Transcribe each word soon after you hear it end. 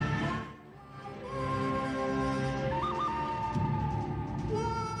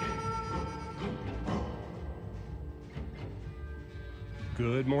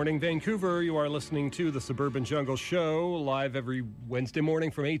Good morning, Vancouver. You are listening to the Suburban Jungle Show, live every Wednesday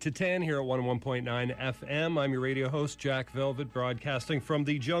morning from 8 to 10 here at 101.9 FM. I'm your radio host, Jack Velvet, broadcasting from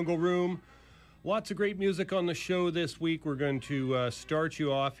the Jungle Room. Lots of great music on the show this week. We're going to start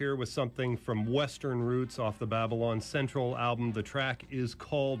you off here with something from Western Roots off the Babylon Central album. The track is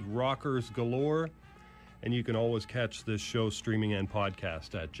called Rockers Galore, and you can always catch this show streaming and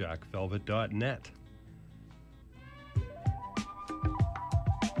podcast at jackvelvet.net.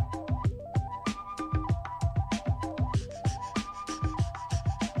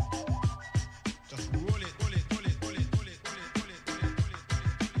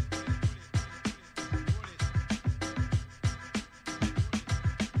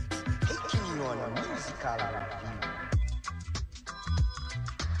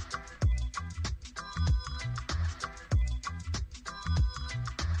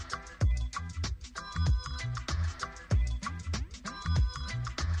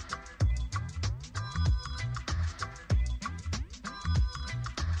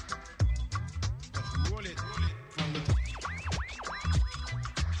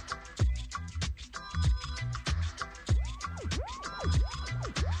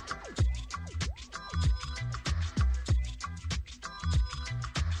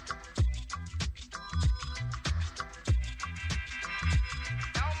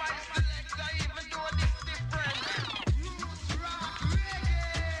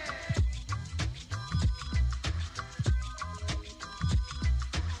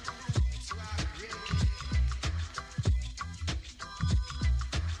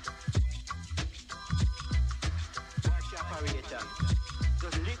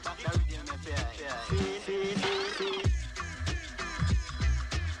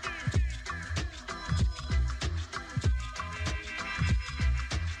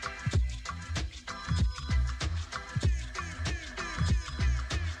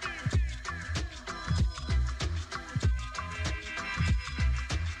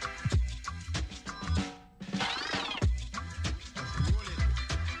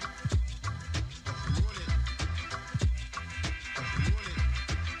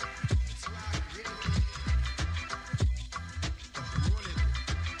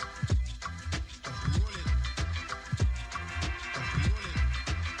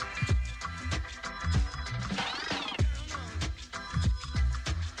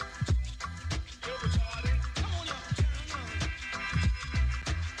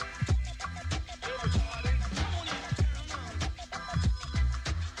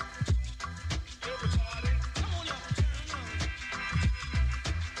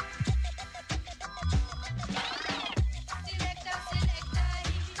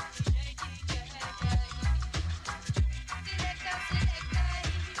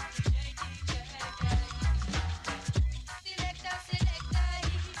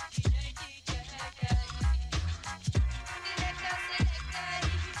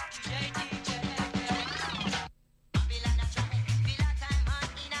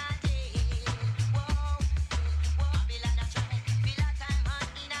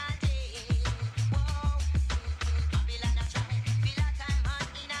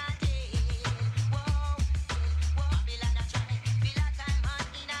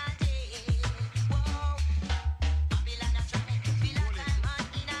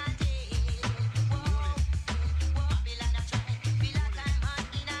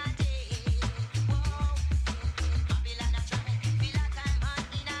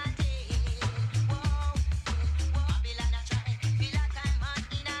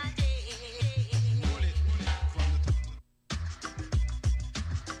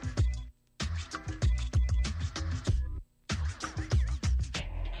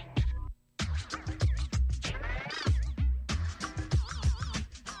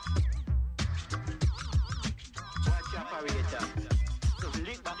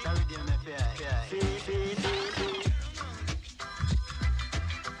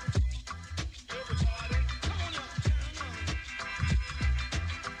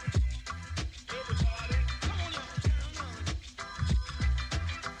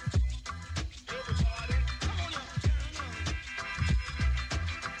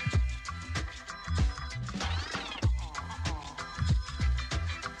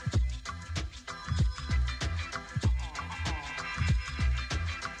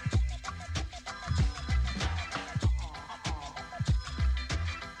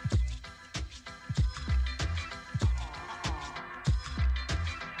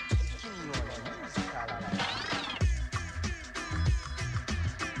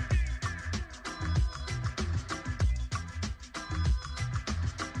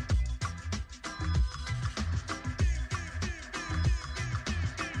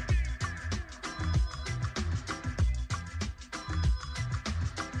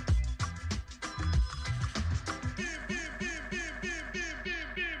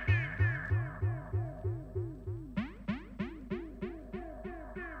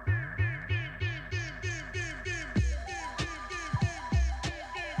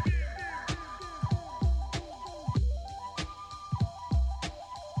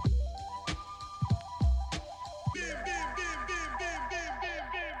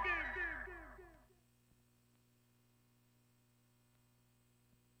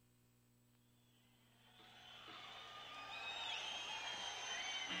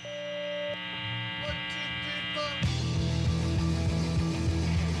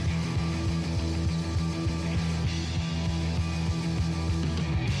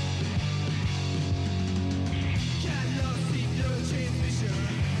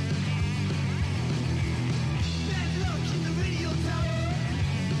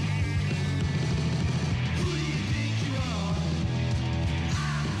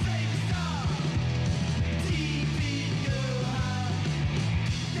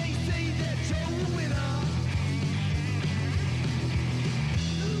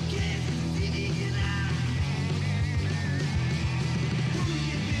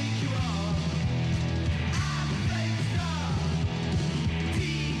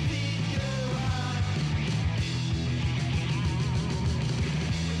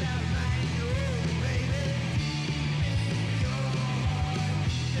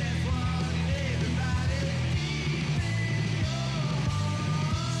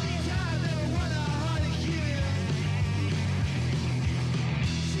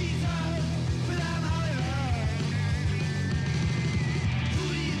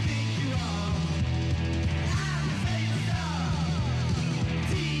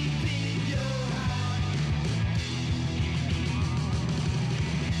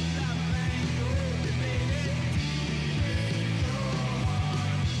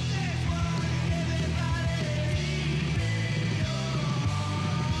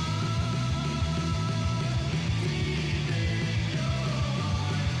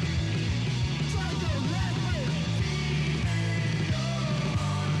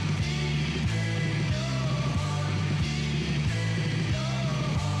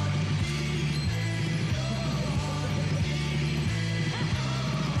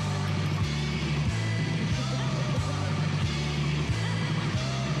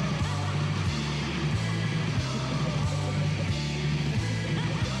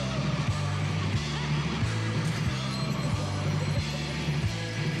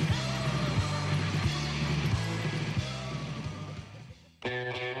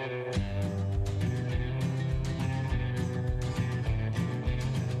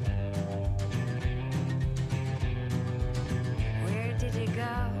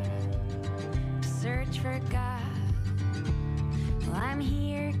 I'm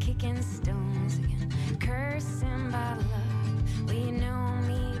here kicking stones again, cursing by love. Well, you know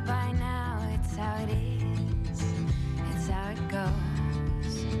me by now, it's how it is, it's how it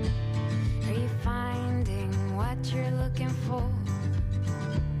goes. Are you finding what you're looking for? Are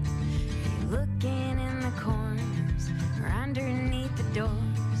you looking in the corners or underneath the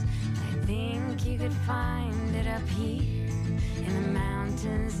doors? I think you could find it up here in the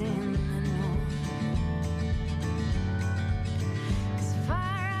mountains in the north. 'Cause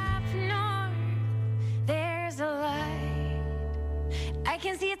far up north, there's a light. I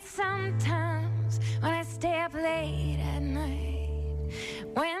can see it sometimes when I stay up late at night.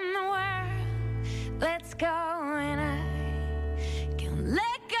 When the world lets go and I can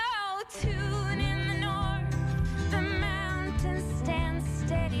let go tune in the north. The mountains stand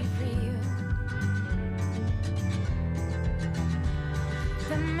steady for you.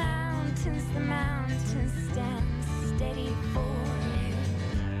 The mountains stand steady for you.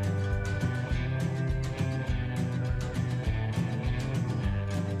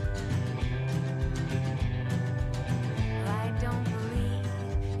 Well, I don't believe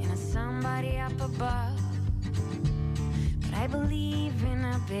in a somebody up above, but I believe in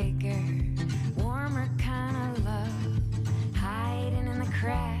a bigger, warmer kind of love, hiding in the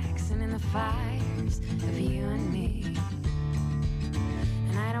cracks and in the fires of you and me.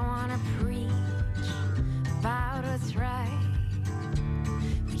 And I don't want to preach about what's right.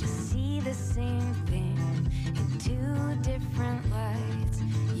 We just see the same thing in two different lights.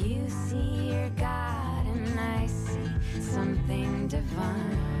 You see your God and I see something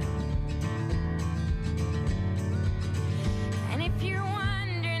divine. And if you're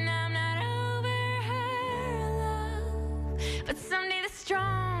wondering, I'm not over her love, but someday the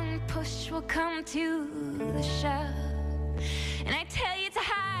strong push will come to the shove. And I tell you it's a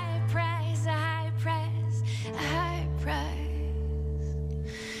high price, a high price, a high price.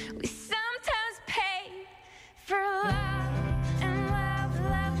 We sometimes pay for love, and love,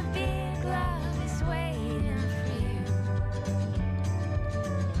 love, the big love is waiting for you.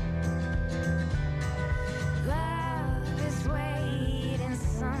 Love is waiting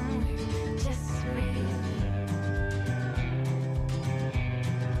somewhere just for you.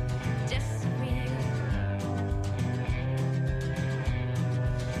 Just for you.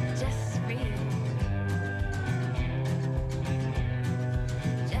 Just for you.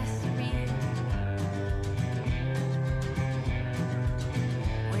 Just for you.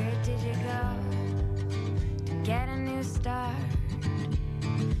 Where did you go to get a new start?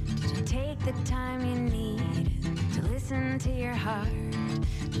 Did you take the time you needed to listen to your heart?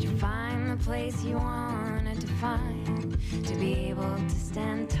 Did you find the place you wanted to find to be able to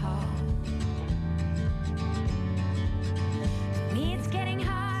stand tall? For me, it's getting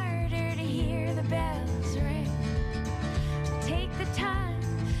harder to hear the bells ring. To take the time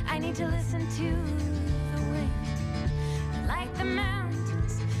I need to listen to the wind. Like the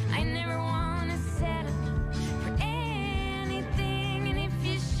mountains, I never want to settle for anything. And if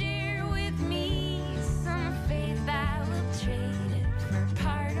you share with me some faith, I will trade it for a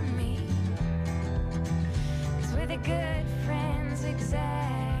part of me. 'Cause we're the good friends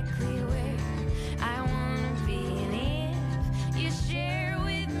exactly where I want to be. And if you share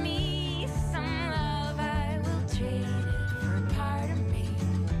with me some love, I will trade it for a part of me.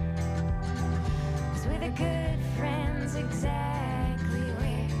 'Cause we're the good friends exactly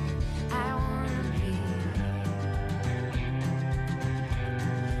where I want to be.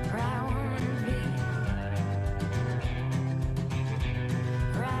 Where I want to be.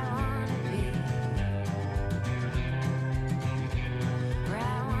 Where I want to be. Where I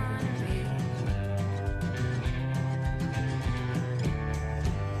want to be.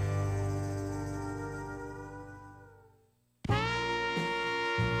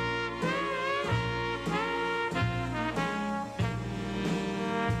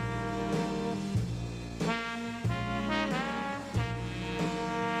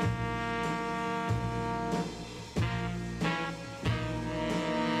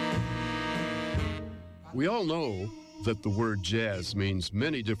 We all know that the word jazz means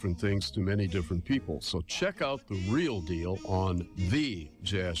many different things to many different people, so check out the real deal on The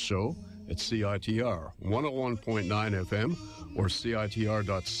Jazz Show at CITR 101.9 FM or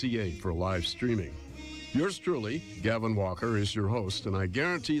CITR.ca for live streaming. Yours truly, Gavin Walker, is your host, and I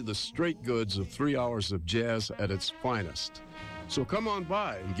guarantee the straight goods of 3 hours of jazz at its finest. So come on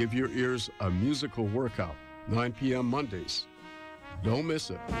by and give your ears a musical workout, 9 p.m. Mondays. Don't miss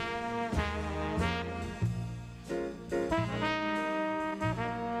it.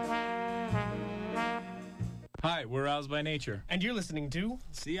 Hi, we're Roused by Nature. And you're listening to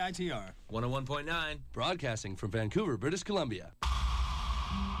CITR 101.9, broadcasting from Vancouver, British Columbia.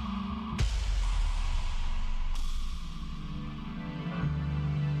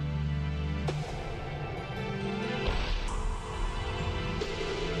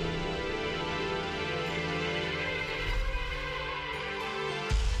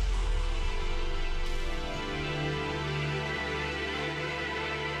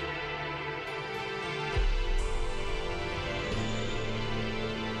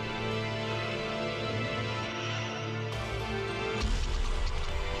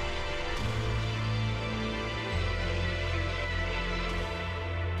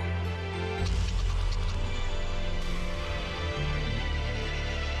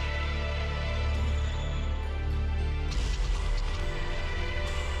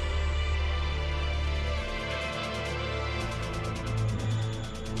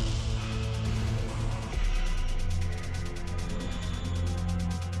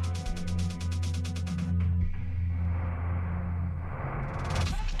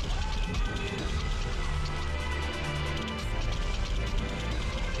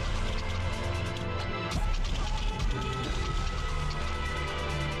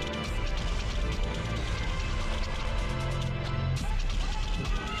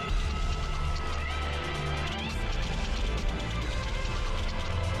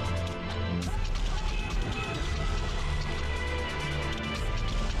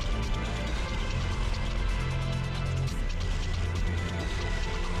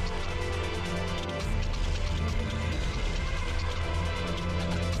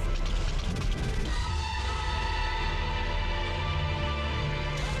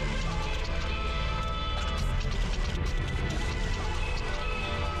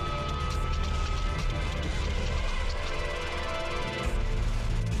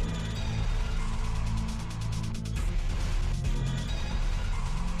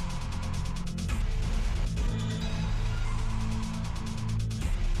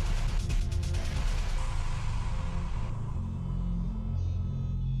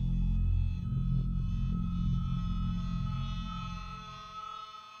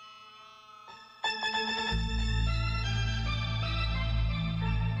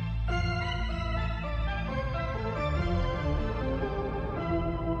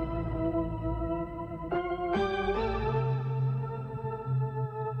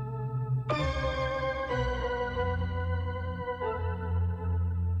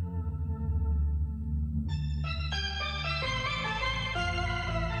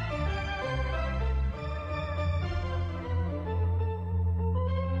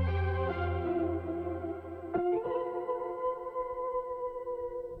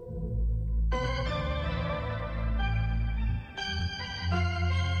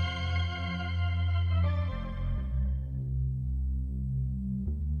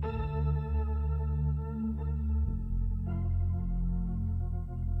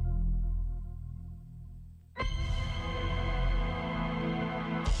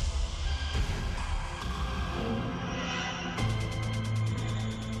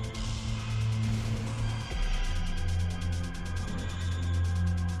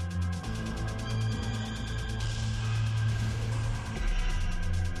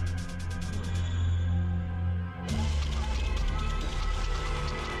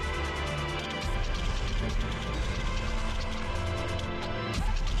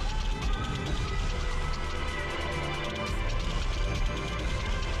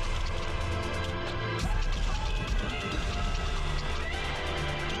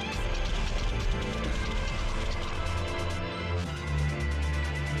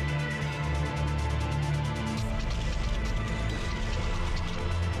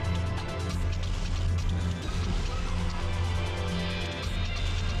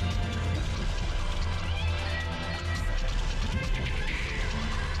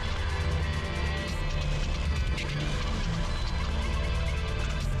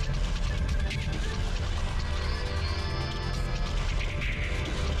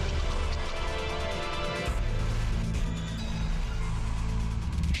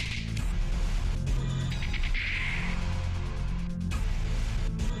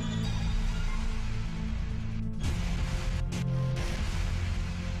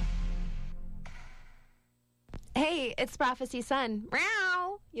 Hey, it's Prophecy Sun.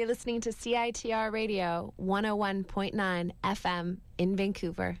 Meow. You're listening to CITR Radio 101.9 FM in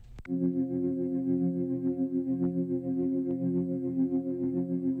Vancouver.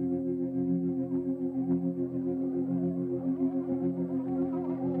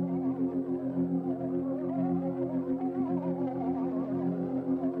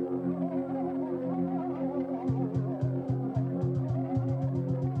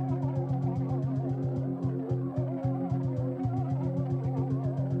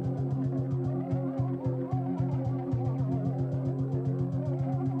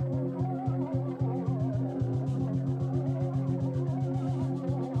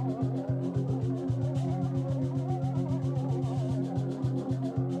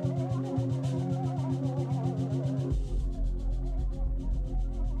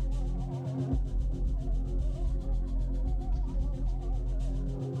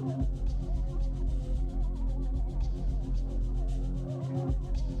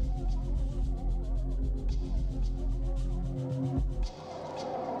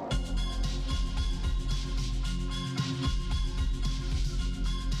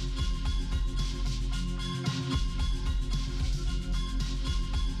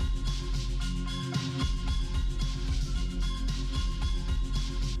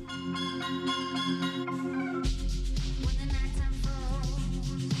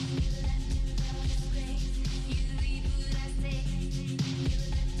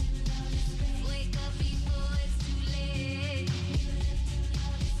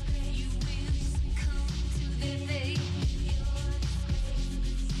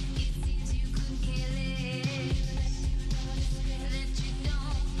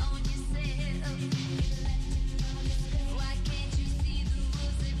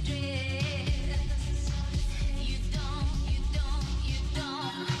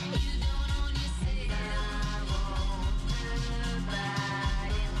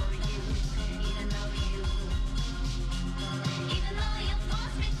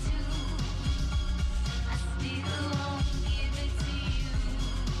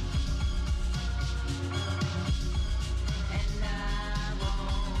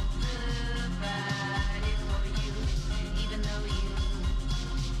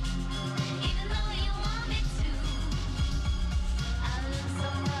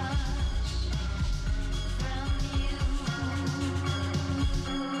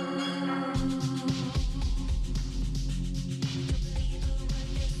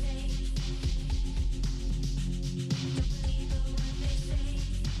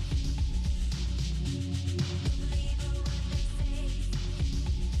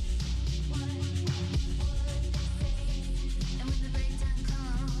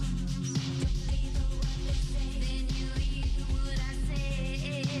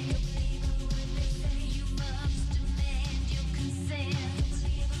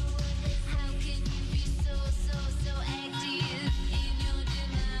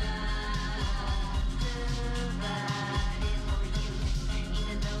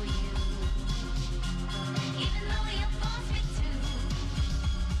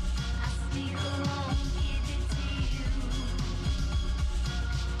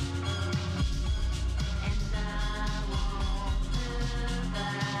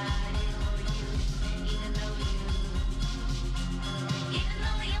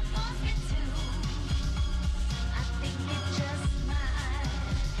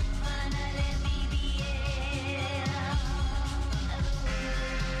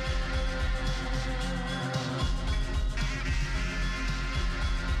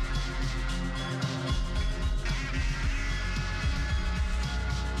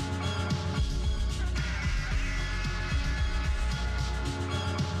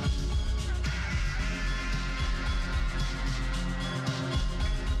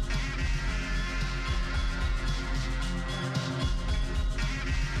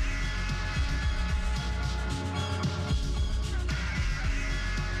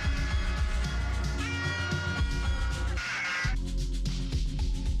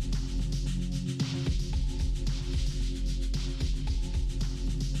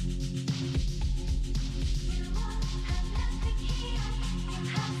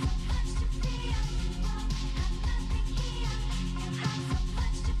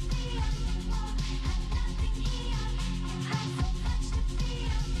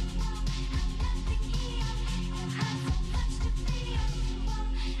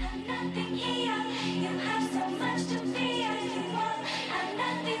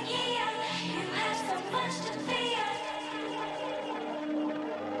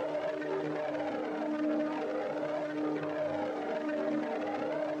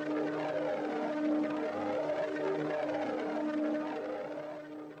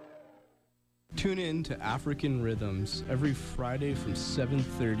 Tune in to African Rhythms every Friday from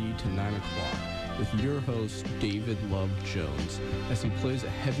 7:30 to 9 o'clock with your host, David Love Jones, as he plays a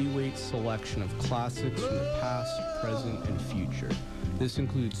heavyweight selection of classics from the past, present, and future. This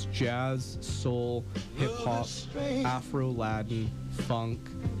includes jazz, soul, hip-hop, Afro-Latin, funk,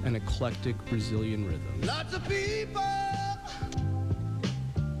 and eclectic Brazilian rhythms. Lots of people,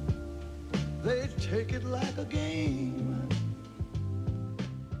 they take it like a game.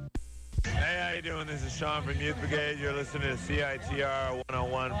 Hey, how you doing? This is Sean from Youth Brigade. You're listening to CITR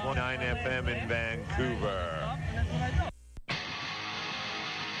 101.9 FM in Vancouver.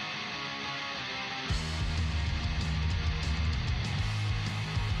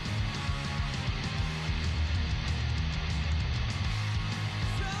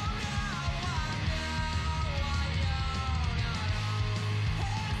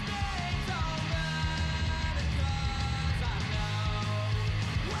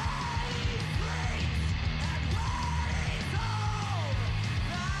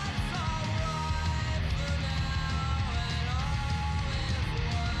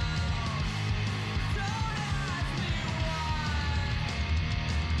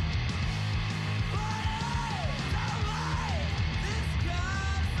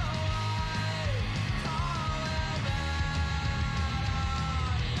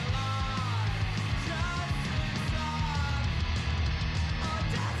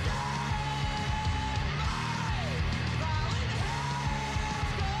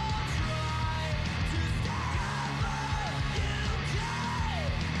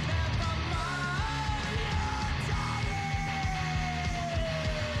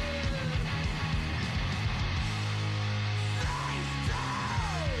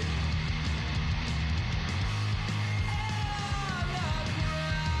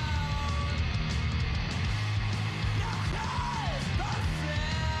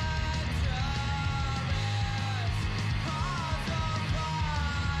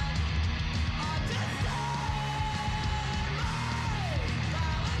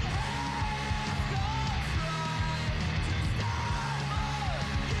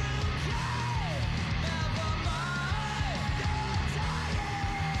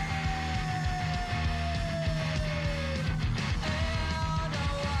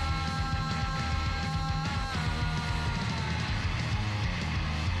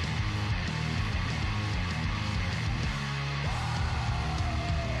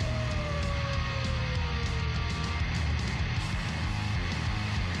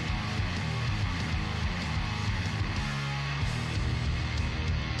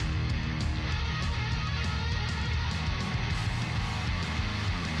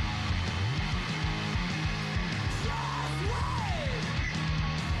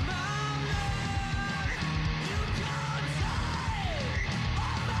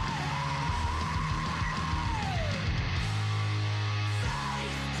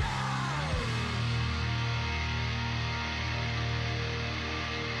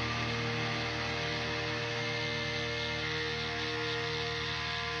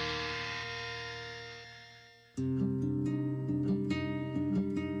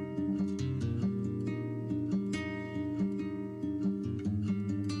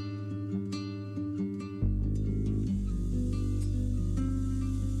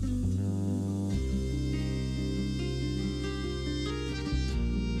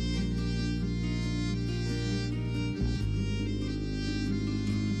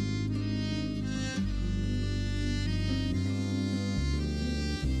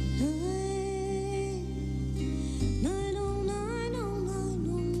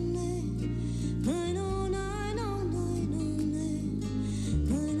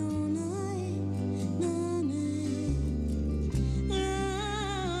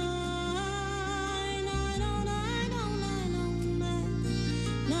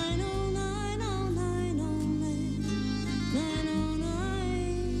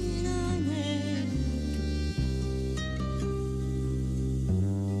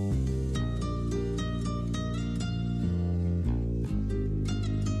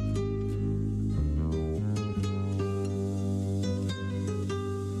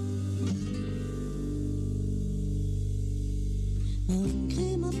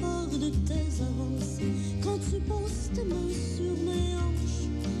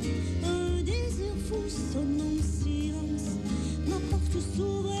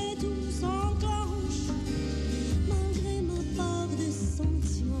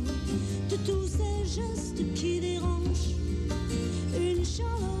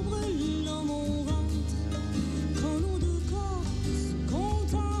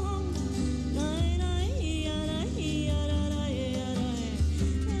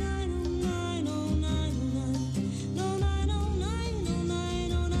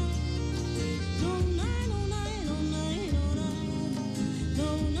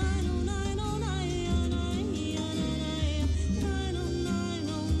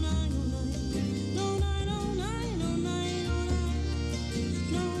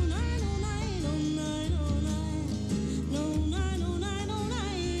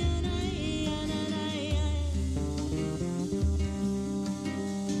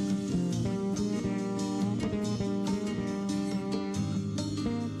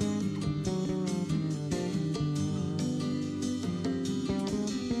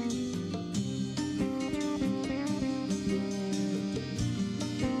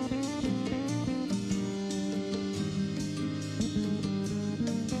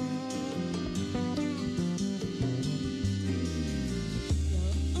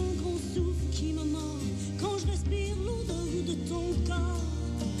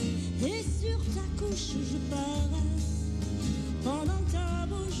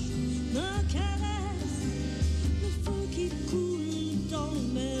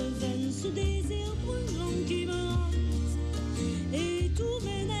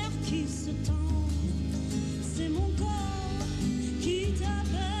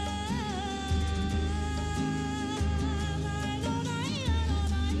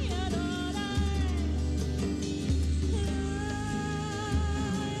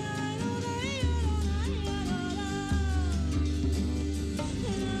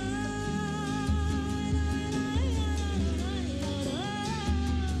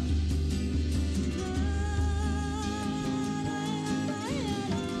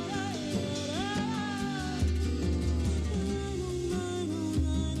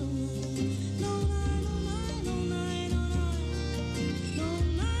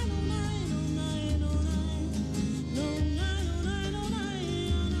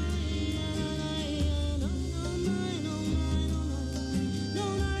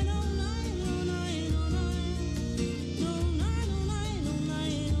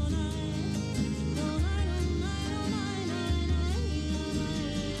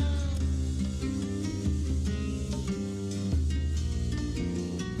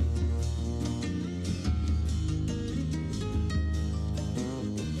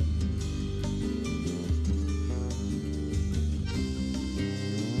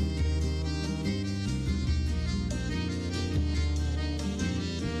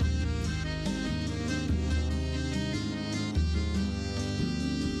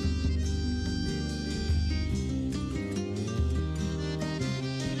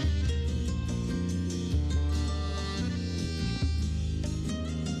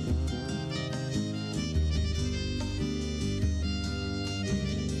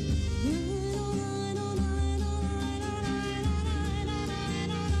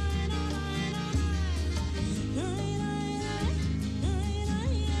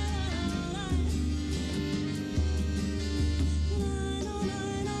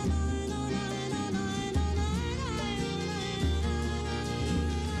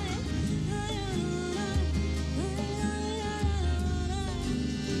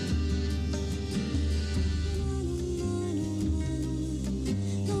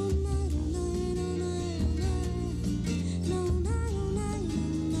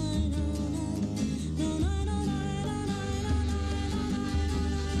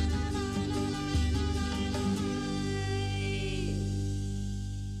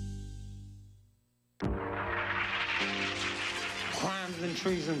 and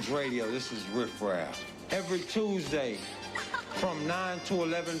Treasons Radio. This is Riff Raff. Every Tuesday from 9 to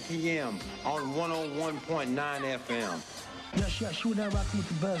 11 p.m. on 101.9 FM. Yes, you and I rocking with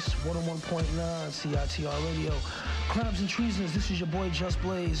the best. 101.9 CITR Radio. Crimes and Treasons, this is your boy Just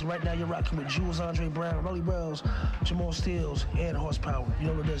Blaze. Right now you're rocking with Jules Andre Brown, Rolly Bells, Jamal Steels, and Horsepower. You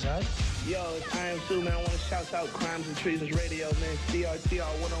know what it is, all right? Yo, it's I Am Too, man. I want to shout out Crimes and Treasons Radio, man. CRTR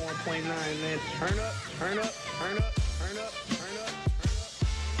 101.9, man. Turn up, turn up, turn up, turn up, turn up.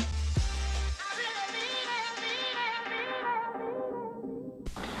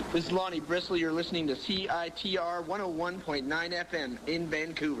 This is Lonnie Bristol. You're listening to CITR 101.9 FM in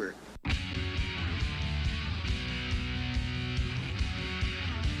Vancouver.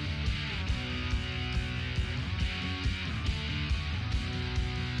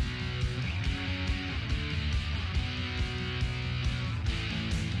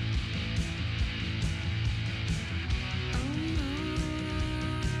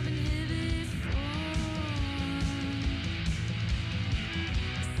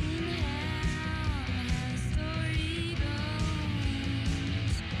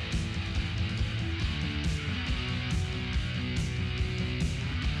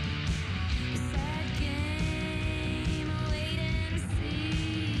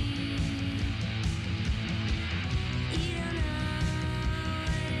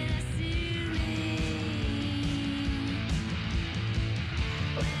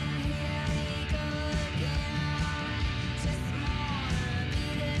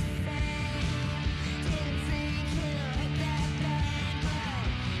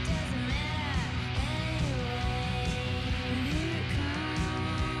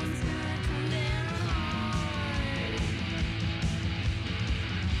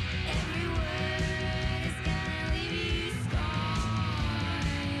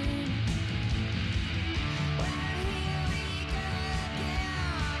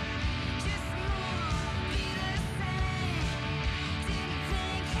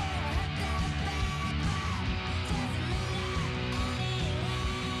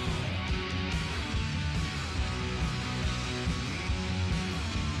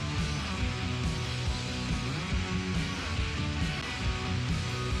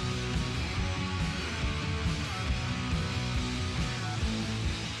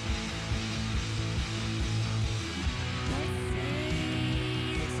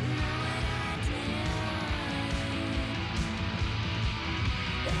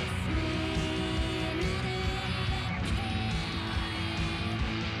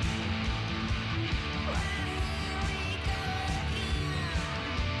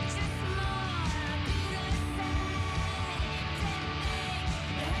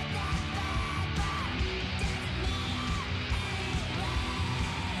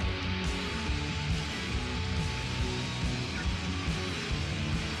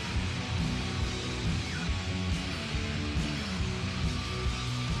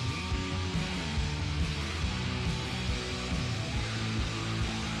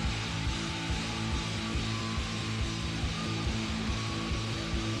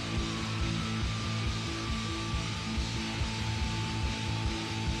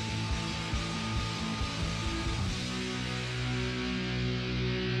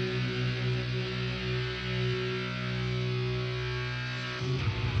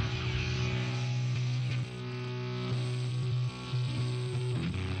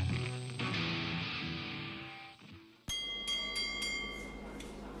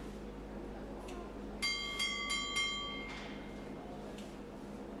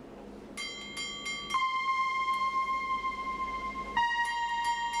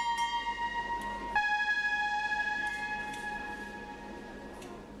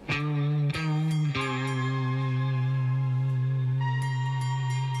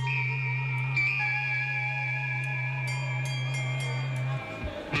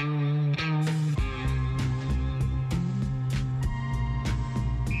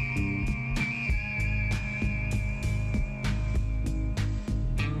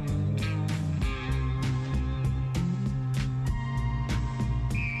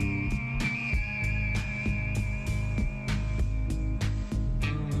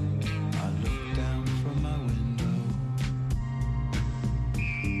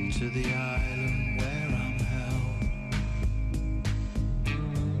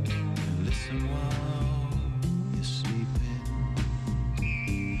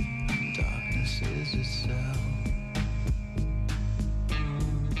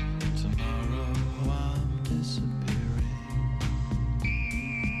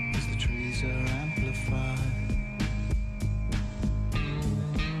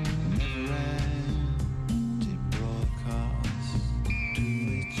 To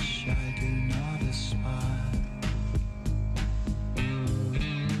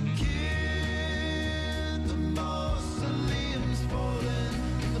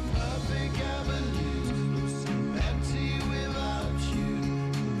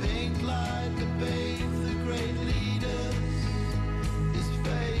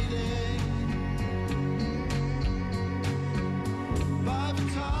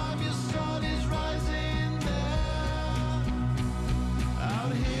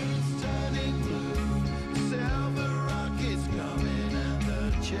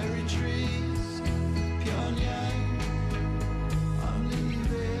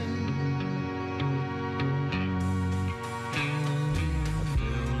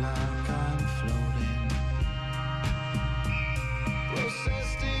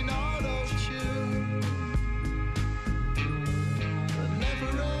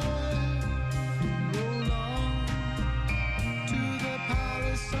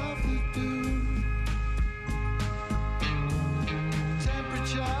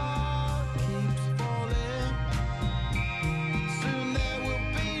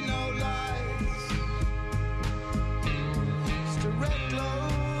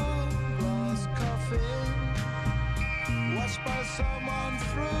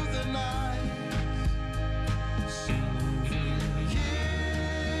through the night.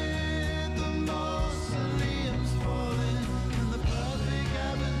 Hear the mausoleums falling and the perfect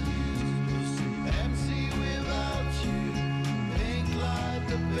avenues empty without you. Pink light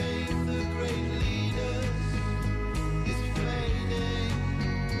that bathed the great leaders is fading.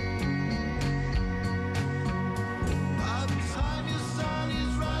 By the time your sun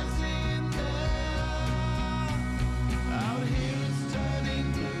is rising there, out here it's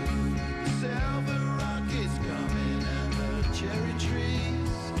turning blue. Silver rockets coming and the cherry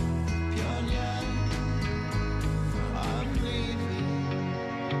trees. Pyongyang, I'm leaving.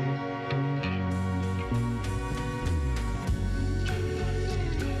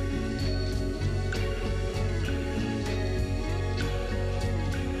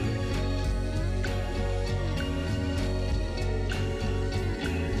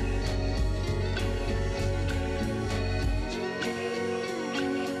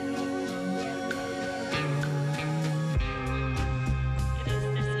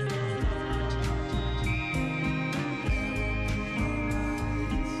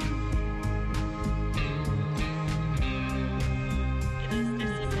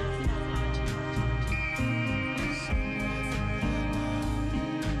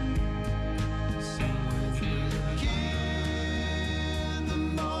 The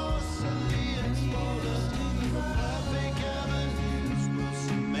mausoleums fallen, the perfect avenues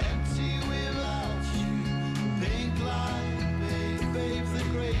empty without you. Pink light, babe, the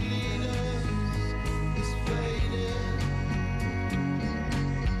great leaders is fading.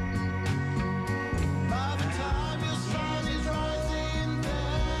 By the time your sun is rising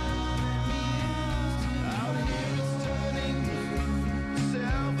there, out here it's turning blue.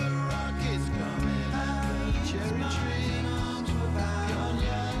 Silver rockets coming and the cherry trees.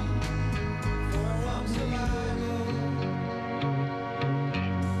 Pyongyang,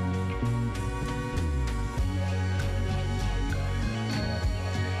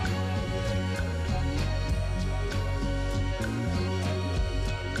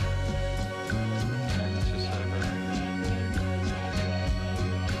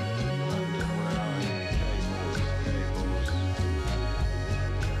 I'm leaving.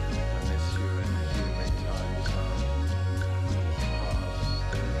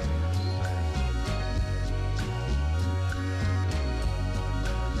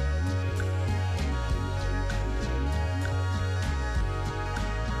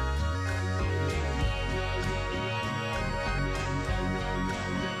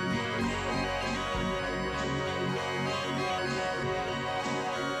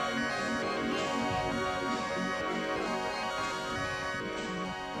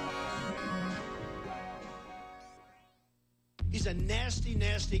 He's a nasty,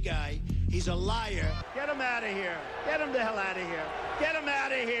 nasty guy. He's a liar. Get him out of here. Get him the hell out of here. Get him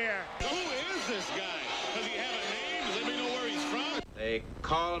out of here. Who is this guy? Does he have a name? Does anybody know where he's from? They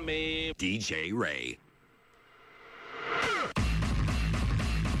call me DJ Ray.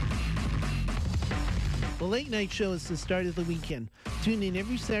 The Late Night Show is the start of the weekend. Tune in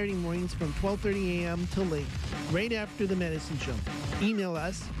every Saturday mornings from 12:30 a.m. till late, right after the Medicine Show. Email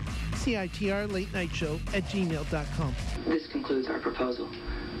us, citrlatenightshow@gmail.com. This concludes our proposal.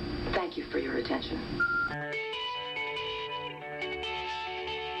 Thank you for your attention.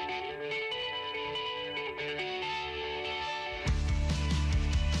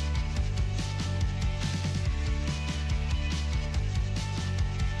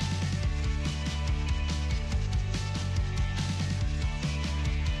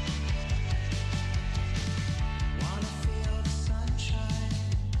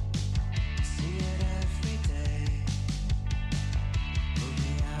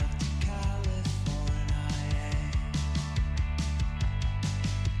 California.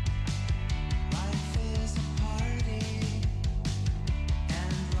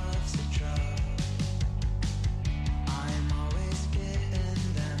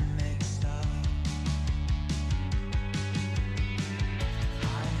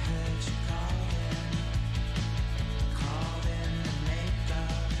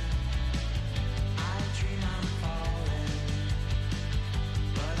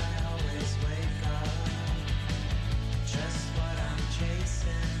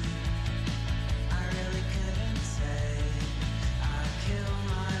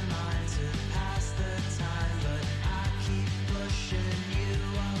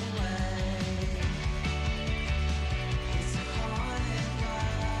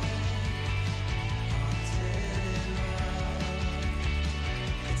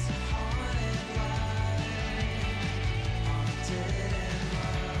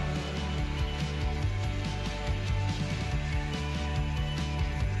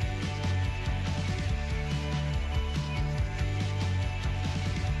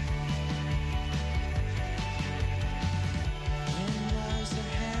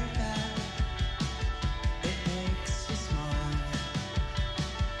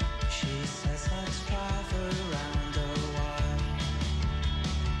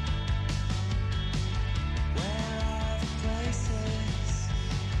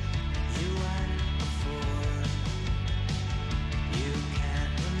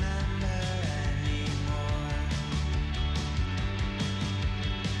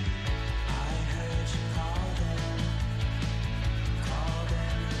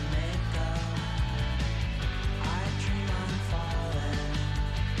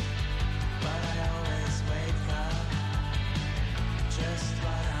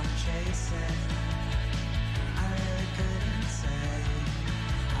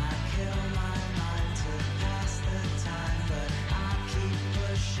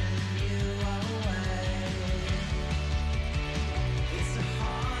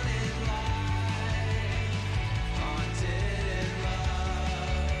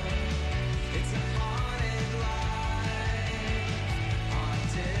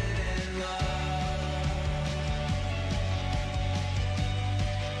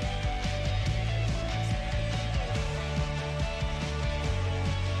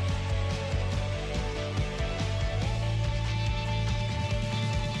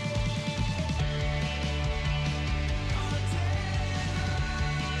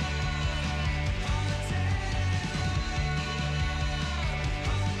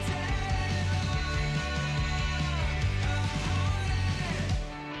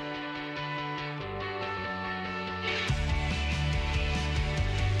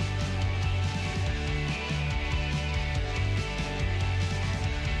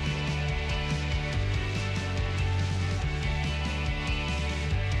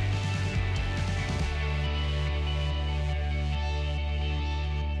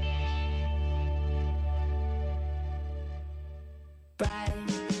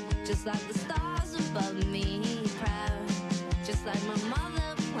 just like the stars above me, proud, just like my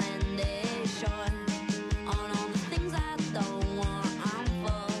mother planned it, sure, on all the things I don't want, I'm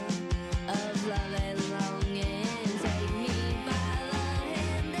full of love and longing. Take me by the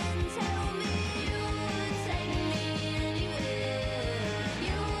hand and tell me you would take me anywhere,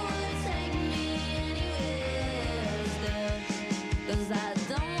 you would take me anywhere still, 'cause I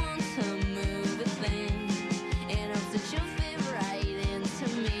don't want to move a thing, and hope that you'll fit right into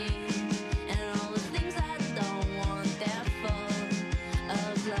me, and all the things I don't want, they're full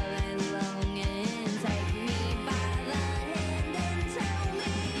of love and longing. Take me by the hand and tell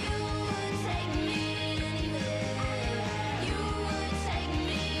me you would take me anywhere, you would take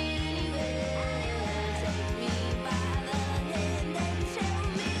me anywhere. Take me by the hand and tell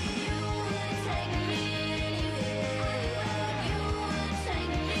me you would take me anywhere, you would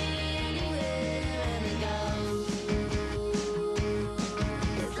take me anywhere. And it goes,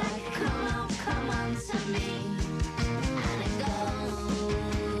 it's like come on to me. And it goes,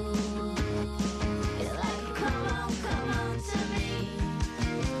 it's like come on to me.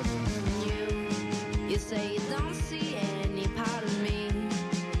 You say you don't see any part of me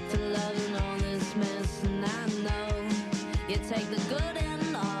for loving all this mess, and I know you take the good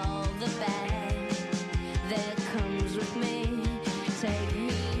and all the bad that comes with me. Take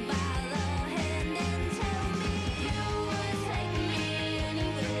me by the hand and tell me you would take me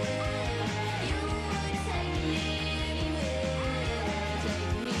anywhere, you would take me anywhere.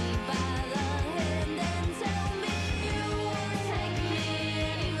 Take me by the hand and tell me you would take me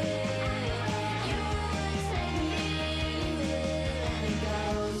anywhere, you would take me anywhere. And it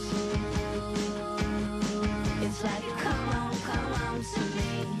goes, it's like come on to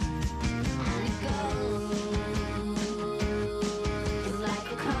me. And it goes, it's like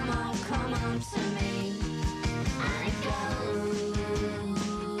come on to me. And it goes,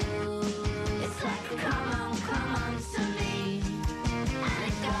 it's like come on to me. And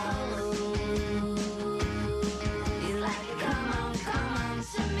it goes, it's like come on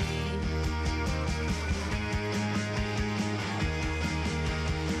to me.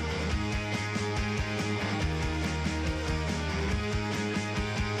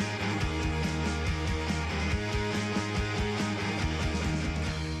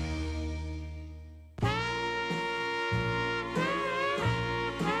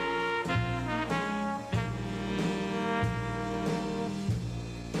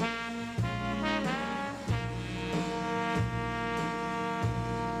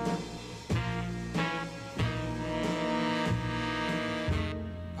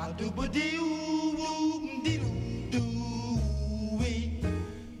 Ba-doo-ba-dee-oo-doo-doo-wee.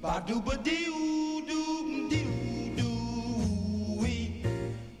 Ba-doo-ba-dee-oo-doo-doo-wee.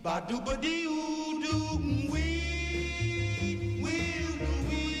 Ba-doo-ba-dee-oo-doo-wee.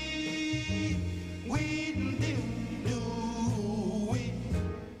 Wee-doo-wee. Wee-doo-doo-wee.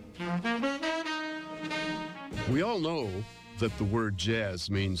 We all know that the word jazz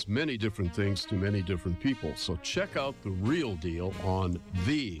means many different things to many different people. So check out the real deal on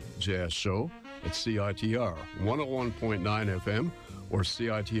The Jazz Show at CITR 101.9 FM or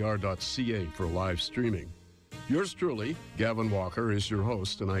CITR.ca for live streaming. Yours truly, Gavin Walker, is your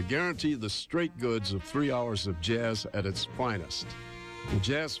host, and I guarantee the straight goods of 3 hours of jazz at its finest. The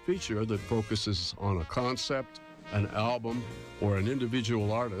jazz feature that focuses on a concept, an album, or an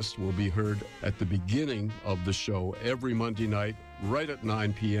individual artist will be heard at the beginning of the show every Monday night, right at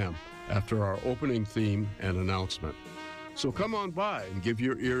 9 p.m., after our opening theme and announcement. So come on by and give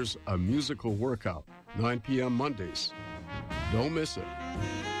your ears a musical workout, 9 p.m. Mondays. Don't miss it.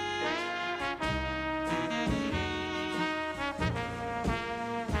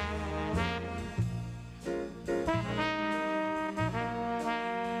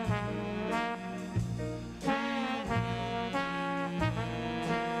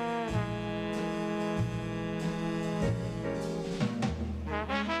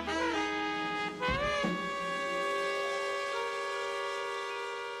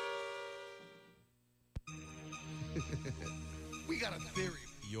 We got a theory.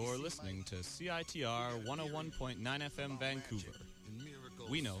 You're listening to CITR 101.9 FM Vancouver.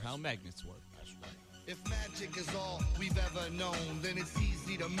 We know how magnets work. If magic is all we've ever known, then it's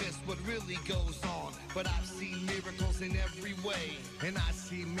easy to miss what really goes on. But I've seen miracles in every way, and I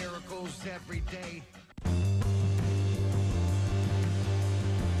see miracles every day.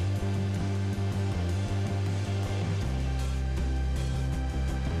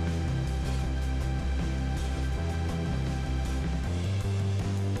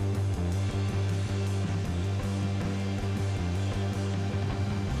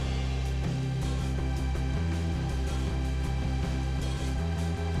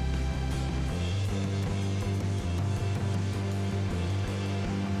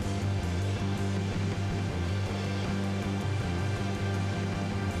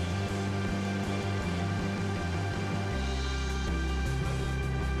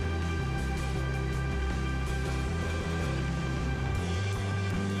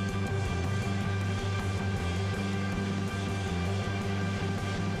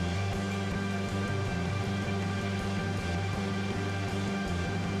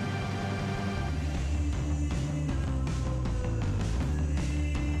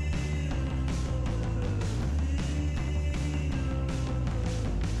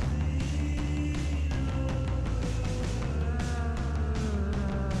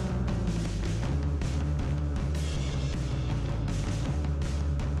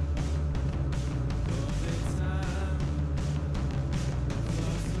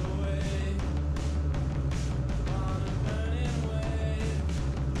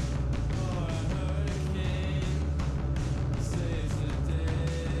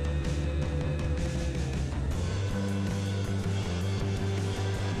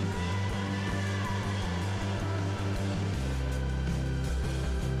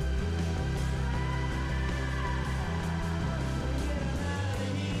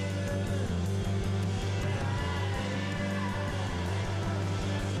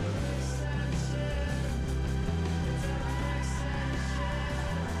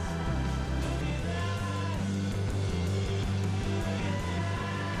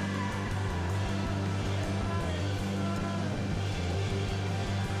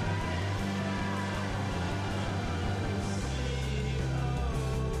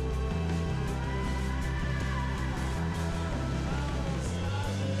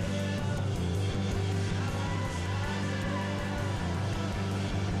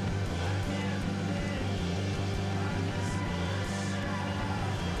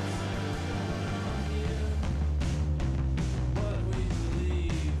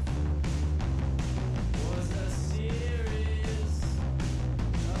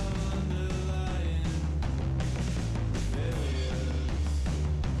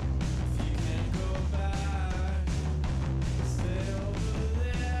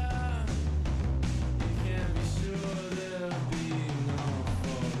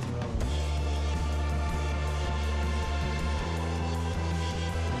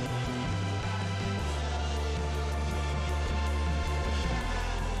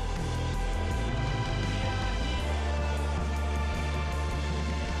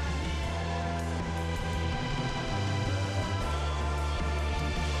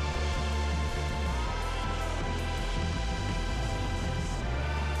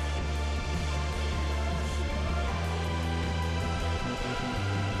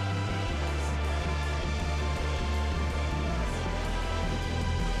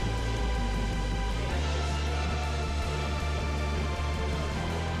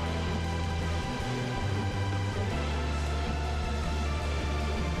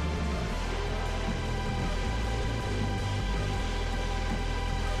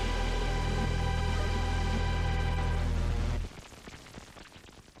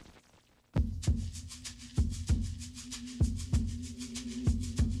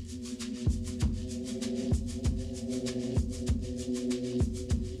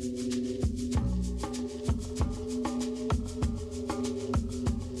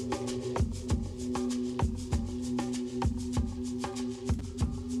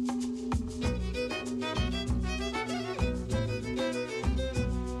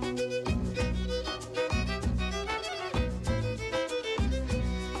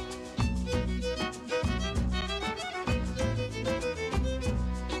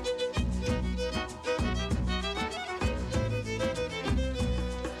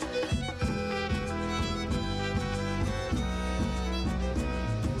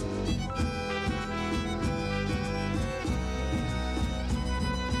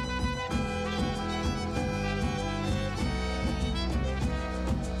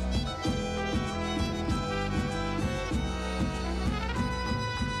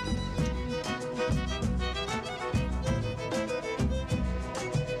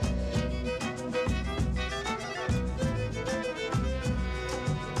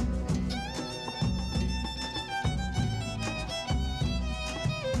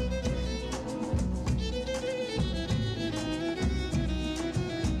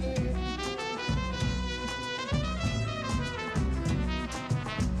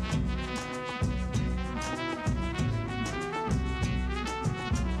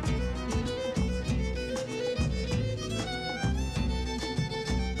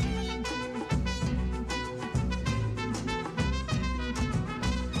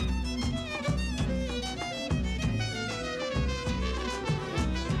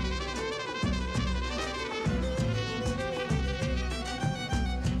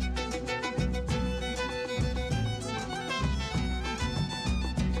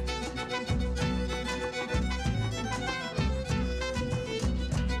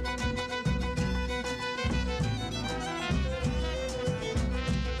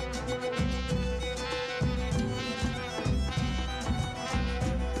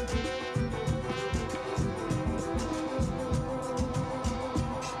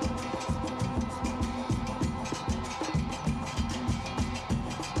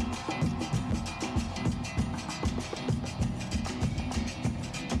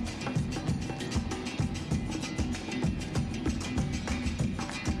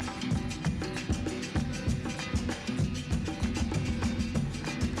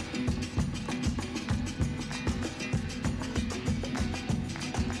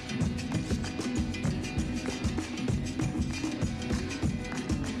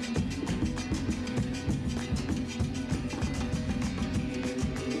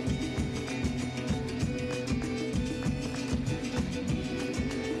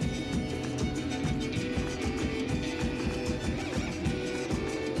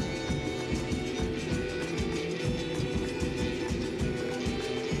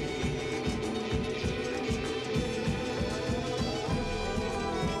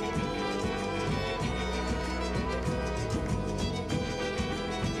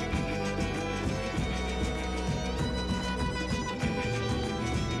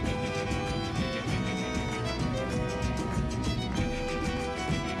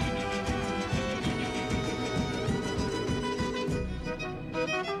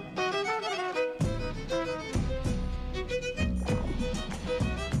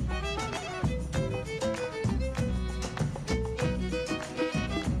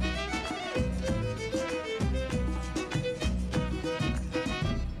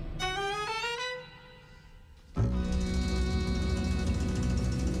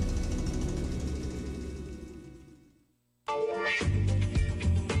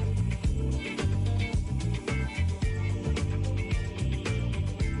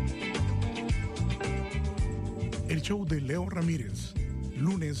 El show de Leo Ramírez,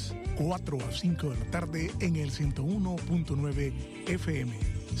 lunes 4 a 5 de la tarde en el 101.9 FM,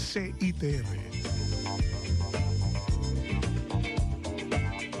 CITR.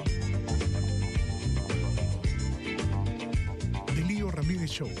 The Leo Ramirez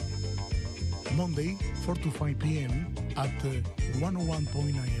Show, Monday 4 to 5 p.m. at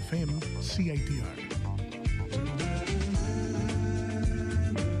 101.9 FM, CITR.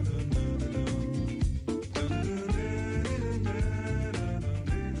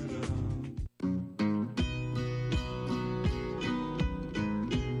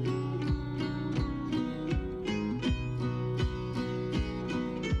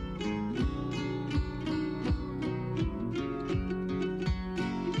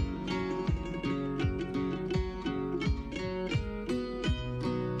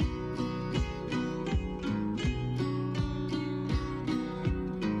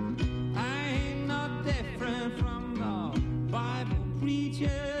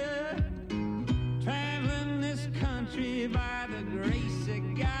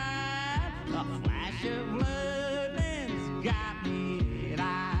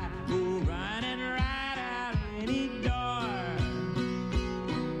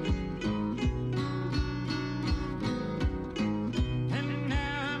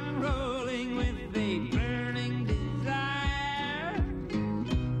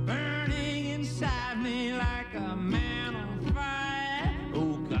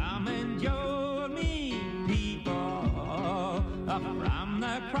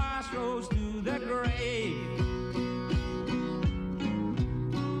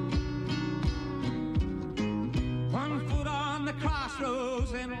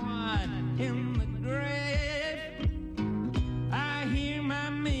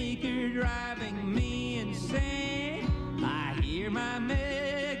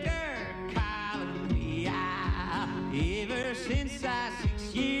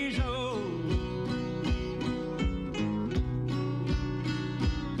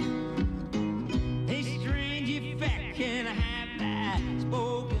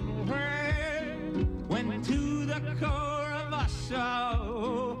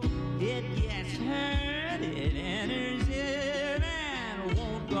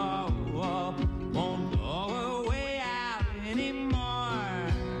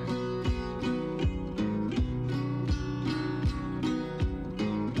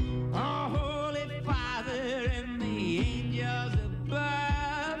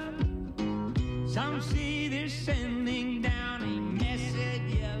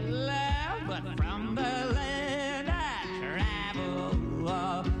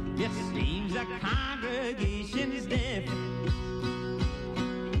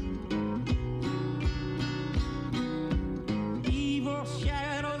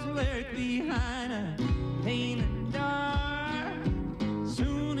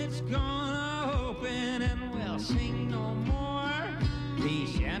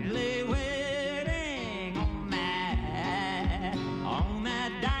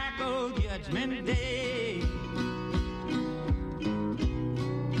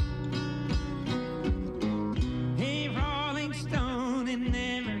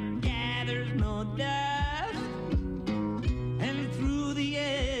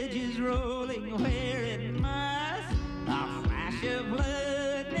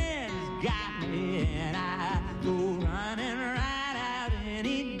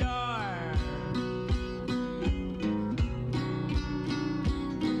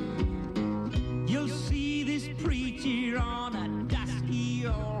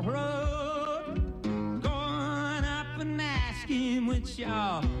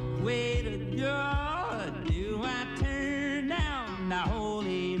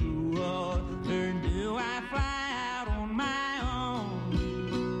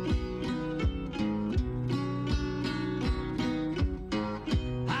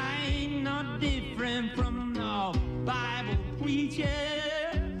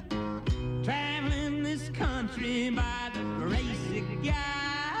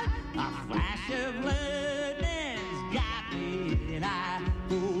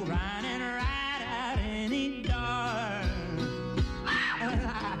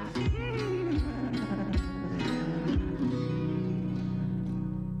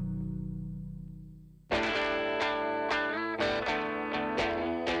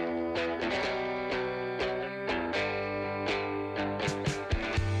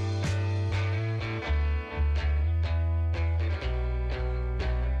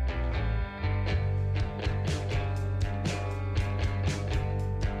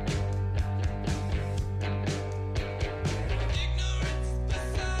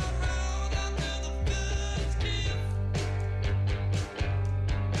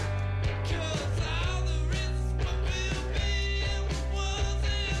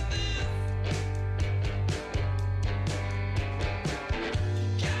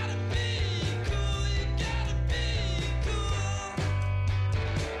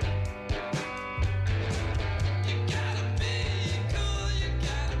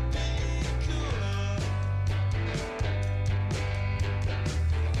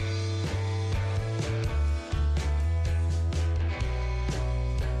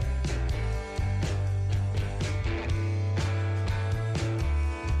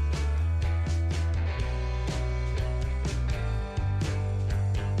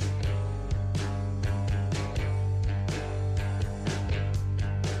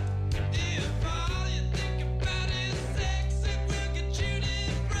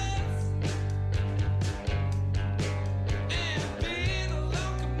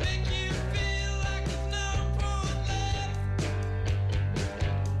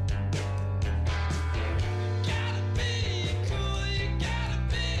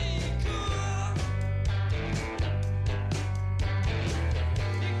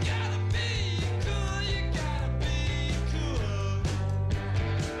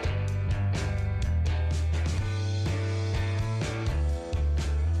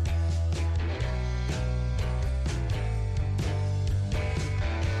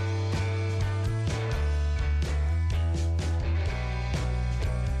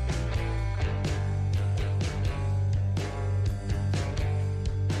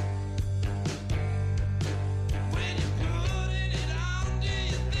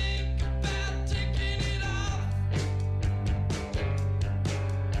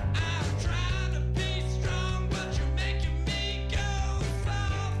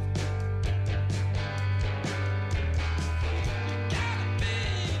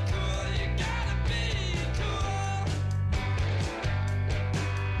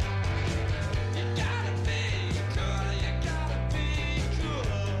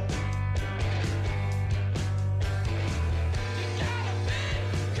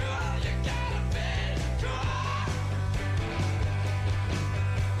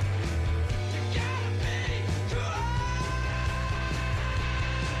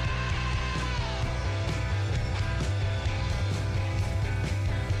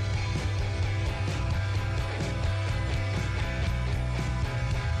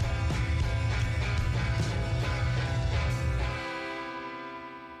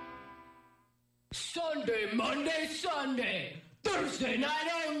 Sunday, Monday, Sunday. Thursday night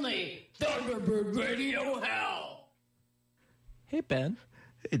only. Thunderbird Radio Hell. Hey, Ben.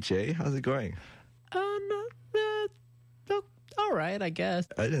 Hey, Jay. How's it going? All right, I guess.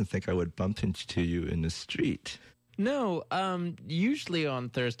 I didn't think I would bump into you in the street. No, usually on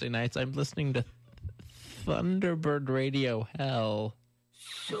Thursday nights, I'm listening to Thunderbird Radio Hell.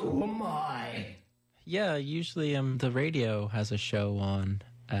 So am I. Yeah, usually the radio has a show on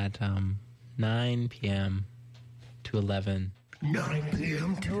at 9 p.m. to 11. 9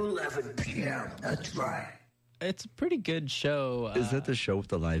 p.m. to 11 p.m. That's right. It's a pretty good show. Is that the show with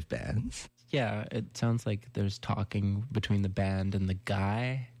the live bands? Yeah, it sounds like there's talking between the band and the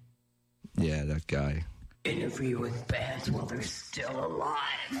guy. Yeah, that guy. Interview with bands while they're still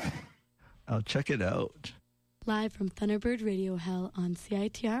alive. I'll check it out. Live from Thunderbird Radio Hell on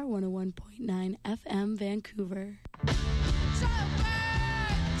CITR 101.9 FM Vancouver.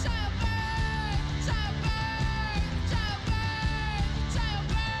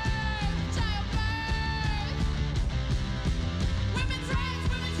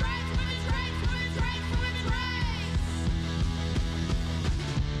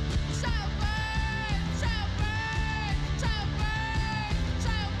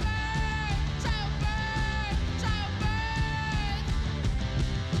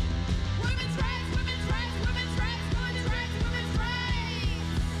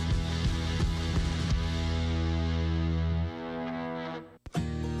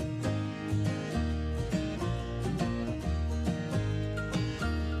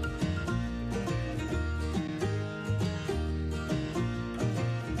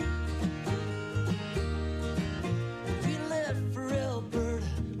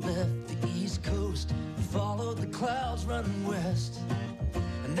 Running west,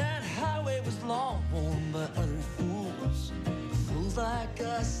 and that highway was long worn by other fools like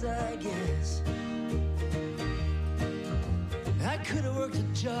us, I guess. I could have worked a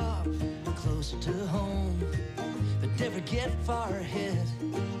job closer to home, but never get far ahead.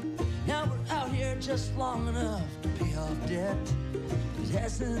 Now we're out here just long enough to pay off debt. It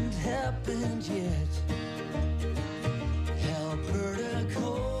hasn't happened yet. Alberta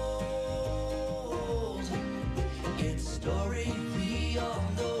cold. Story we all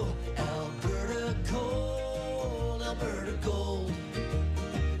know. Alberta cold, Alberta gold,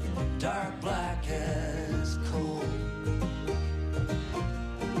 dark black as coal.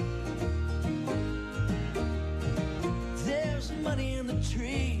 There's money in the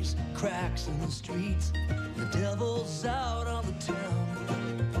trees, cracks in the streets. The devil's out on the town.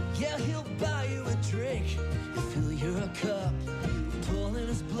 Yeah, he'll buy you a drink, he'll fill your cup, pulling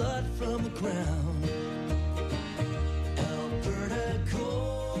his blood from the ground.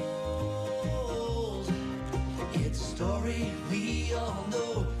 Story we all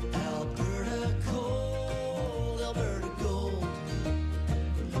know. Alberta cold, Alberta gold,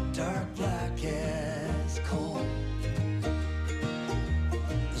 dark black as coal.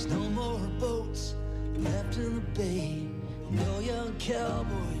 There's no more boats left in the bay, no young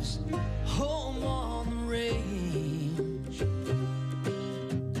cowboys home on the range.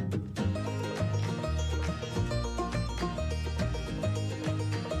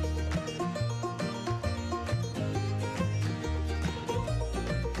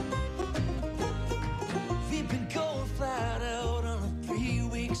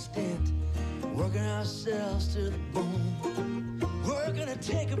 Ourselves to the bone. We're gonna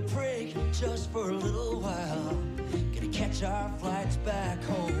take a break just for a little while. Gonna catch our flights back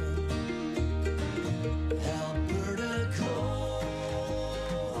home. Alberta cold.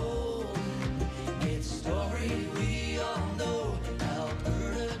 It's a story we all know.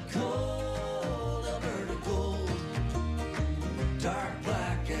 Alberta cold, Alberta gold, dark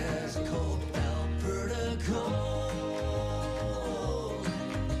black as coal. Alberta cold.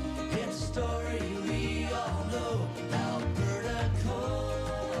 It's a story. Alberta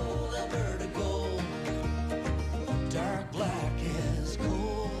cold, Alberta gold, dark black as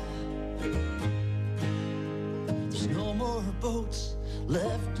coal. There's no more boats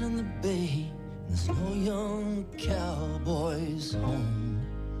left in the bay. There's no young cowboys home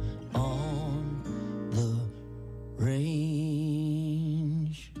on the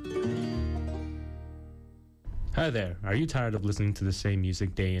range. Hi there. Are you tired of listening to the same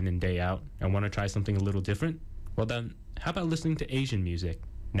music day in and day out and want to try something a little different? Well then, how about listening to Asian music?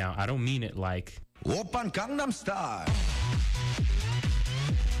 Now, I don't mean it like Oppan Gangnam Style,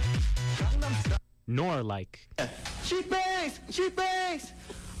 nor like She bangs,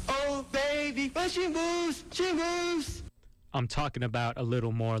 oh baby, when she moves. I'm talking about a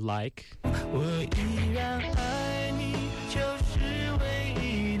little more like 我依然爱你，就是唯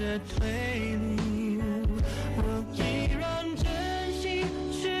一的推理。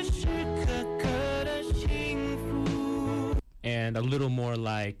And a little more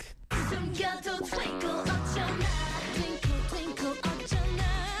like.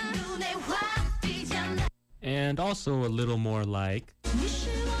 And also a little more like.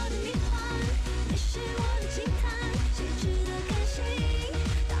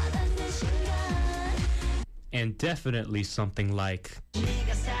 And definitely something like.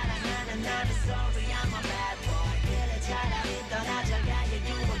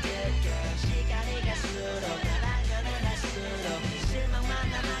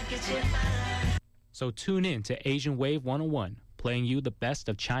 So tune in to Asian Wave 101, playing you the best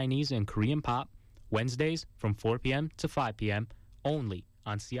of Chinese and Korean pop, Wednesdays from 4 p.m. to 5 p.m. only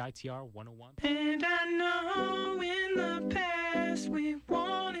on CITR 101. And I know in the past we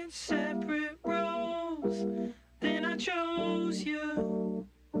wanted separate roles. Then I chose you.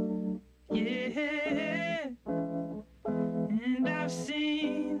 Yeah. And I've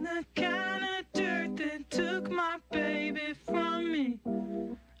seen the kind of dirt that took my baby from me.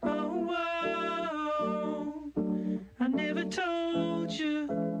 Oh, whoa. I never told you.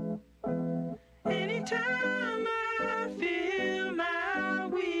 Anytime I feel my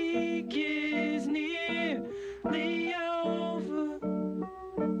week is nearly over,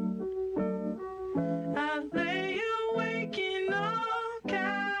 I lay awake in all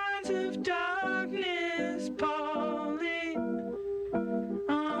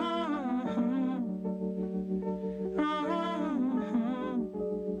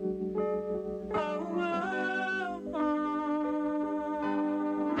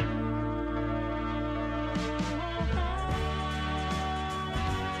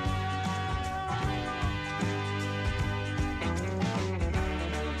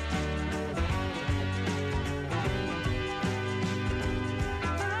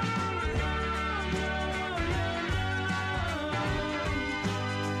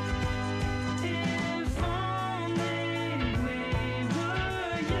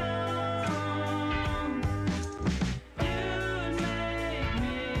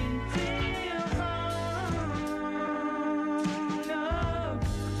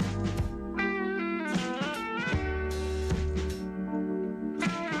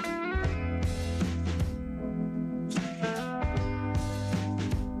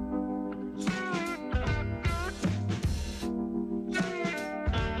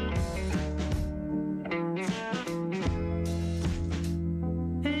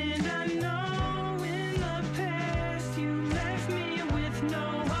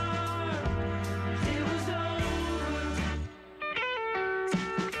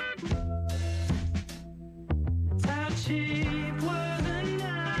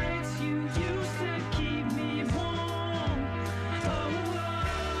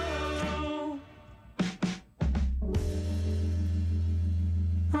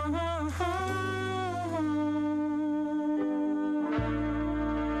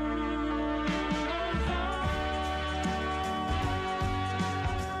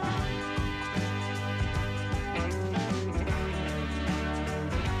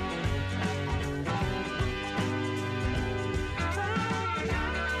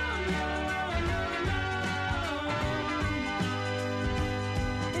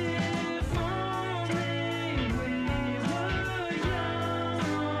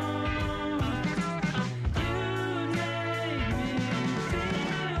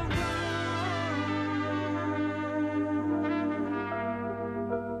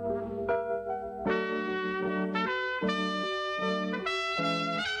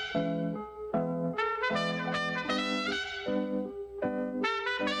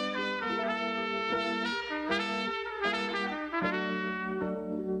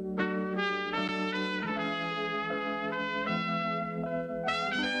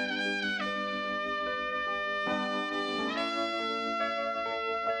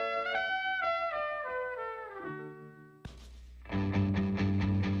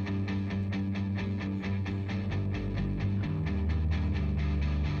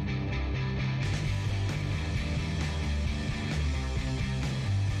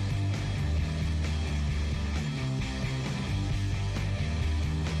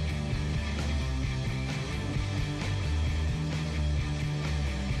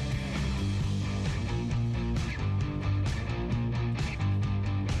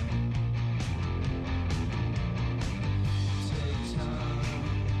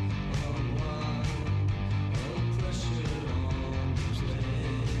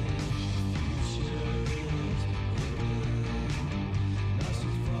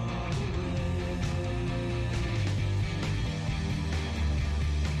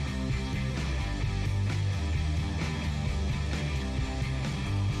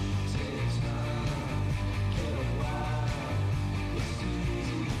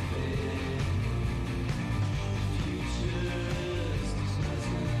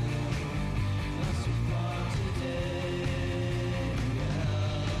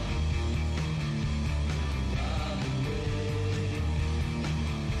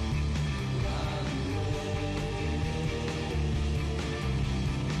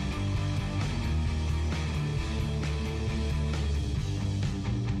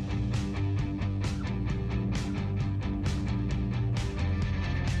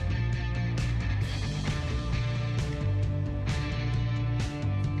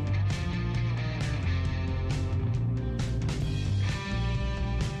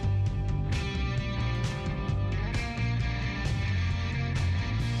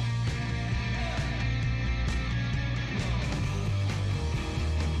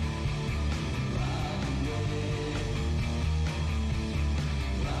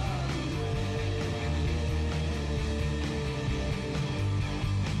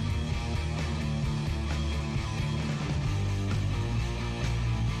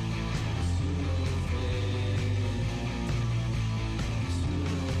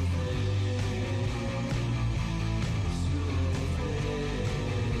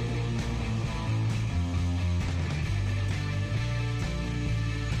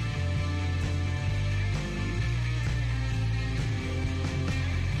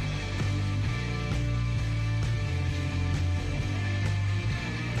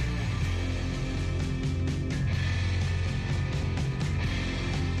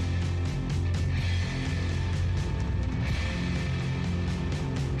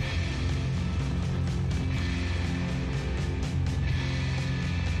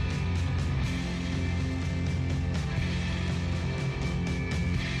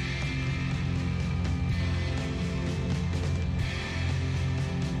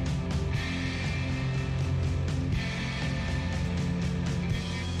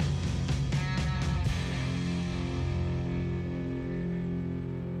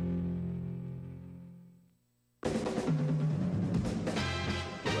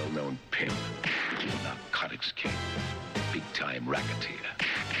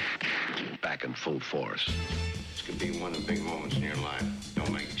full force. This could be one of the big moments in your life.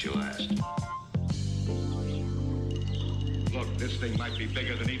 Don't make it your last. Look, this thing might be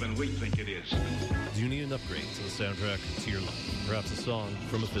bigger than even we think it is. Do you need an upgrade to the soundtrack to your life? Perhaps a song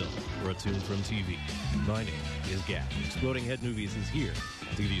from a film or a tune from TV? My name is Gap. Exploding Head Movies is here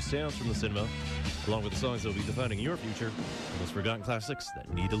to give you sounds from the cinema, along with the songs that will be defining your future, and those forgotten classics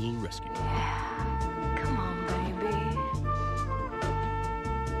that need a little rescue. Come on, baby.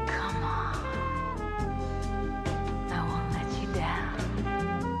 Come on. I won't let you down.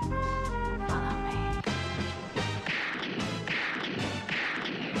 Follow me.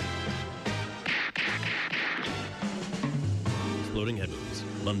 Exploding Head Movies,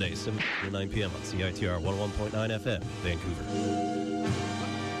 Monday, 7 to 9 p.m. on CITR 101.9 FM, Vancouver.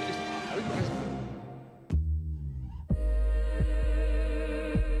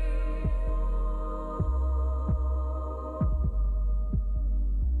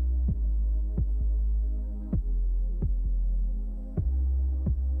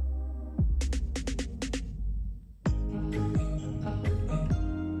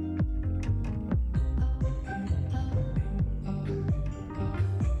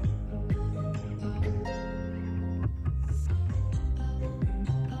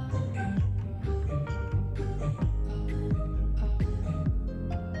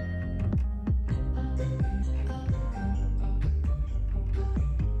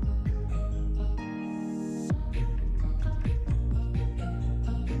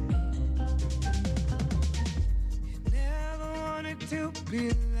 To be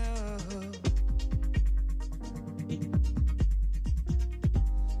loved.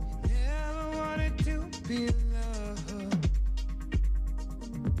 Never wanted to be loved.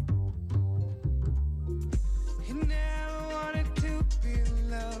 You never wanted to be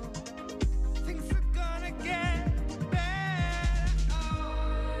loved. Things are gonna get better.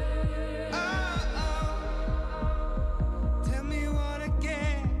 Oh, oh, oh. Tell me what I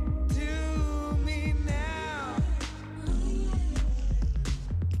get to me now.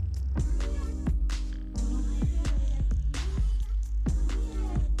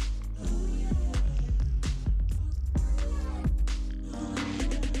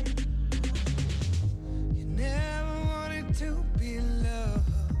 You never wanted to be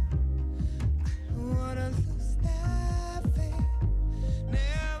loved. I don't wanna lose that faith.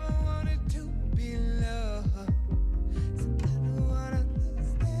 Never wanted to be loved. So I don't wanna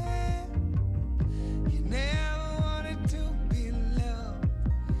lose that. You never wanted to be loved.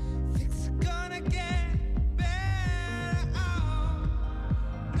 Things are gonna get better. Oh,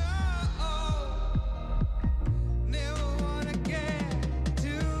 no. Never wanna get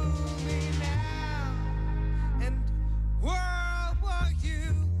to me now. And World War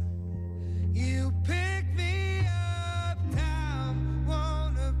you pick me up down.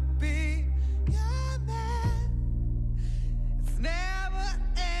 Wanna be your man. It's never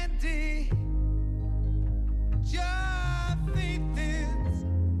ending. Your faith is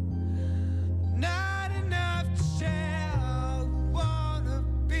not enough to share. I wanna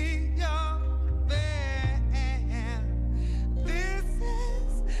be your man. This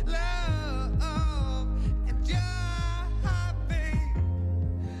is love, and your heartbeat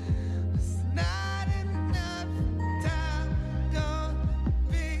was not enough time. Gonna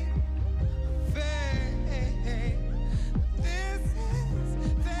be fake. This is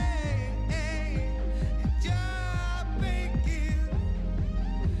fake, and your breaking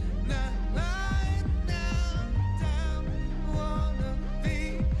not enough time. Wanna be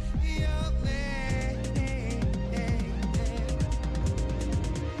your man.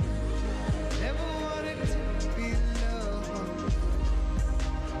 Never wanted to be loved.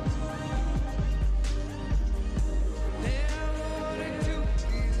 Never wanted to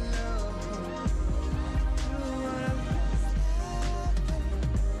be loved. Don't wanna lose that faith.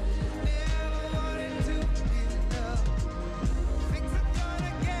 Never wanted to be loved. Things are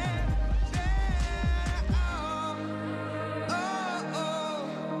gonna get better. Oh, oh.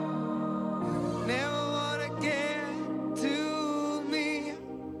 Never wanna get to me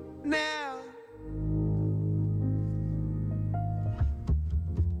now.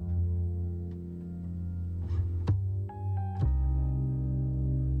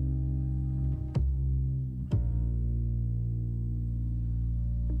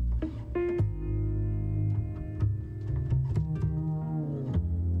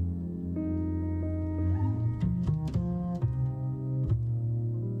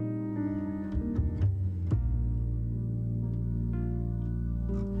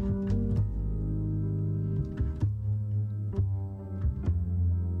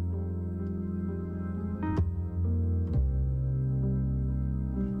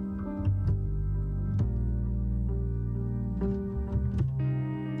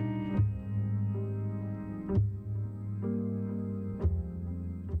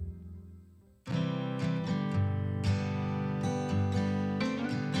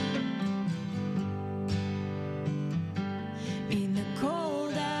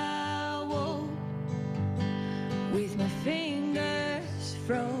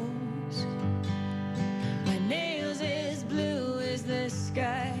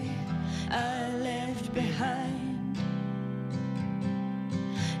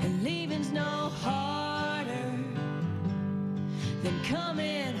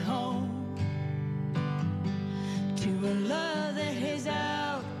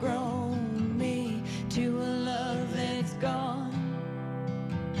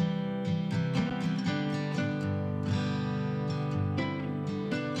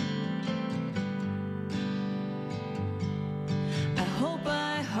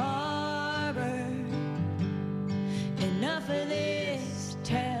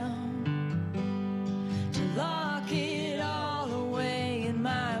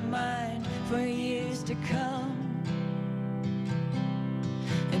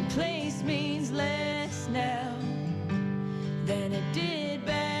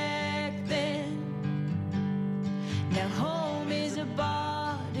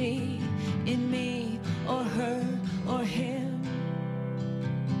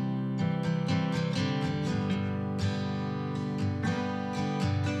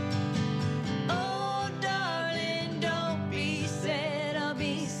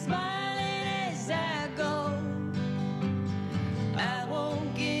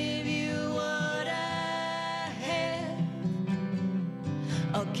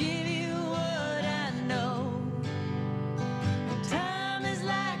 I'll give you what I know. Time is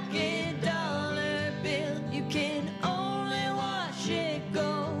like a dollar bill, you can only watch it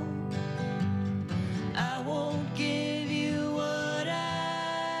go. I won't give you what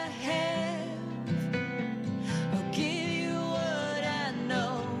I have, I'll give you what I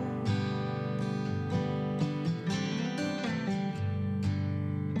know.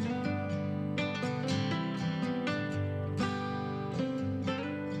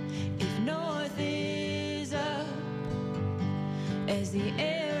 If north is up, as the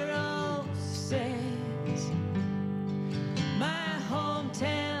arrow says, my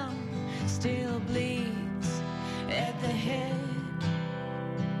hometown still bleeds at the head.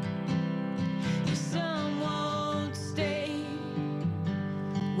 Some won't stay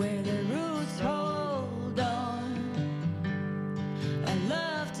where the roots hold on. I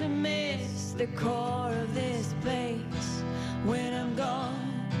love to miss the core of this place when I'm gone.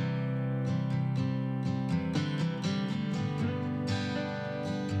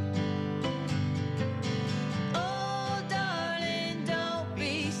 Oh, darling, don't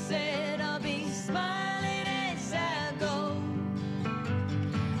be sad. I'll be smiling as I go.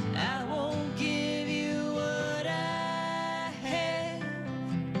 I won't give you what I have,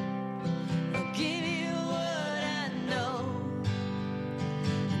 I'll give you what I know.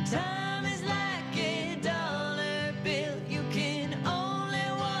 Time is like a dollar bill, you can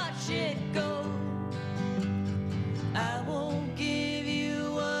only watch it go. I won't give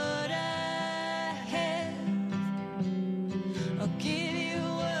you what I have, I'll give you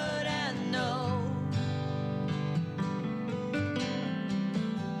what I know.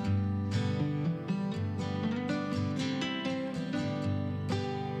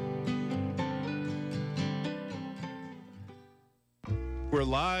 We're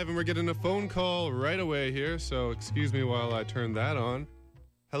live and we're getting a phone call right away here, so excuse me while I turn that on.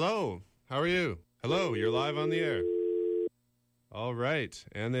 Hello, how are you? Hello, you're live on the air. All right,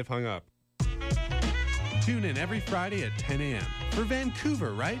 and they've hung up. Tune in every Friday at 10 a.m. for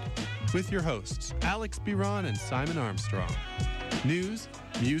Vancouver, right? With your hosts, Alex Biron and Simon Armstrong. News,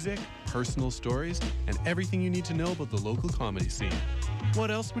 music, personal stories, and everything you need to know about the local comedy scene.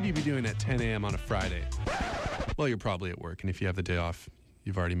 What else would you be doing at 10 a.m. on a Friday? Well, you're probably at work, and if you have the day off,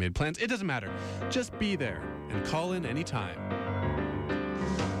 you've already made plans. It doesn't matter. Just be there and call in anytime.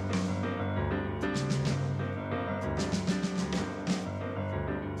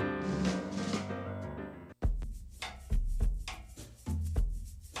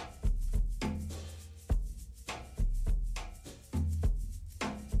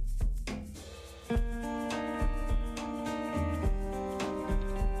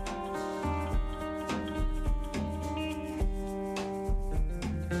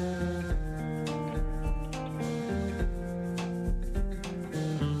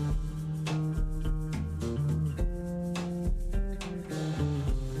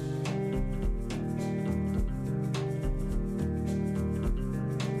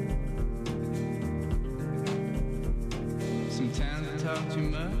 Sometimes I talk too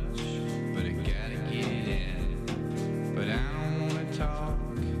much, but I gotta get it in. But I don't wanna talk,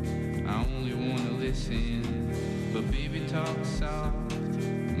 I only wanna listen. But baby, talk soft,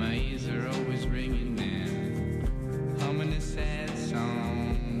 my ears are always ringing now. Humming a sad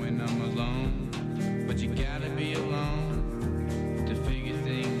song when I'm alone. But you gotta be alone to figure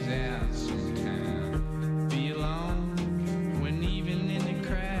things out sometimes. Be alone when even in the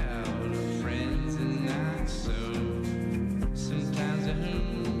crowd of friends and not so. Sometimes a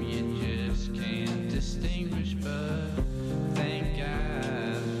whom you just can't distinguish, but thank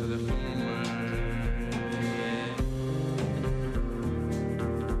God for the former. Yeah.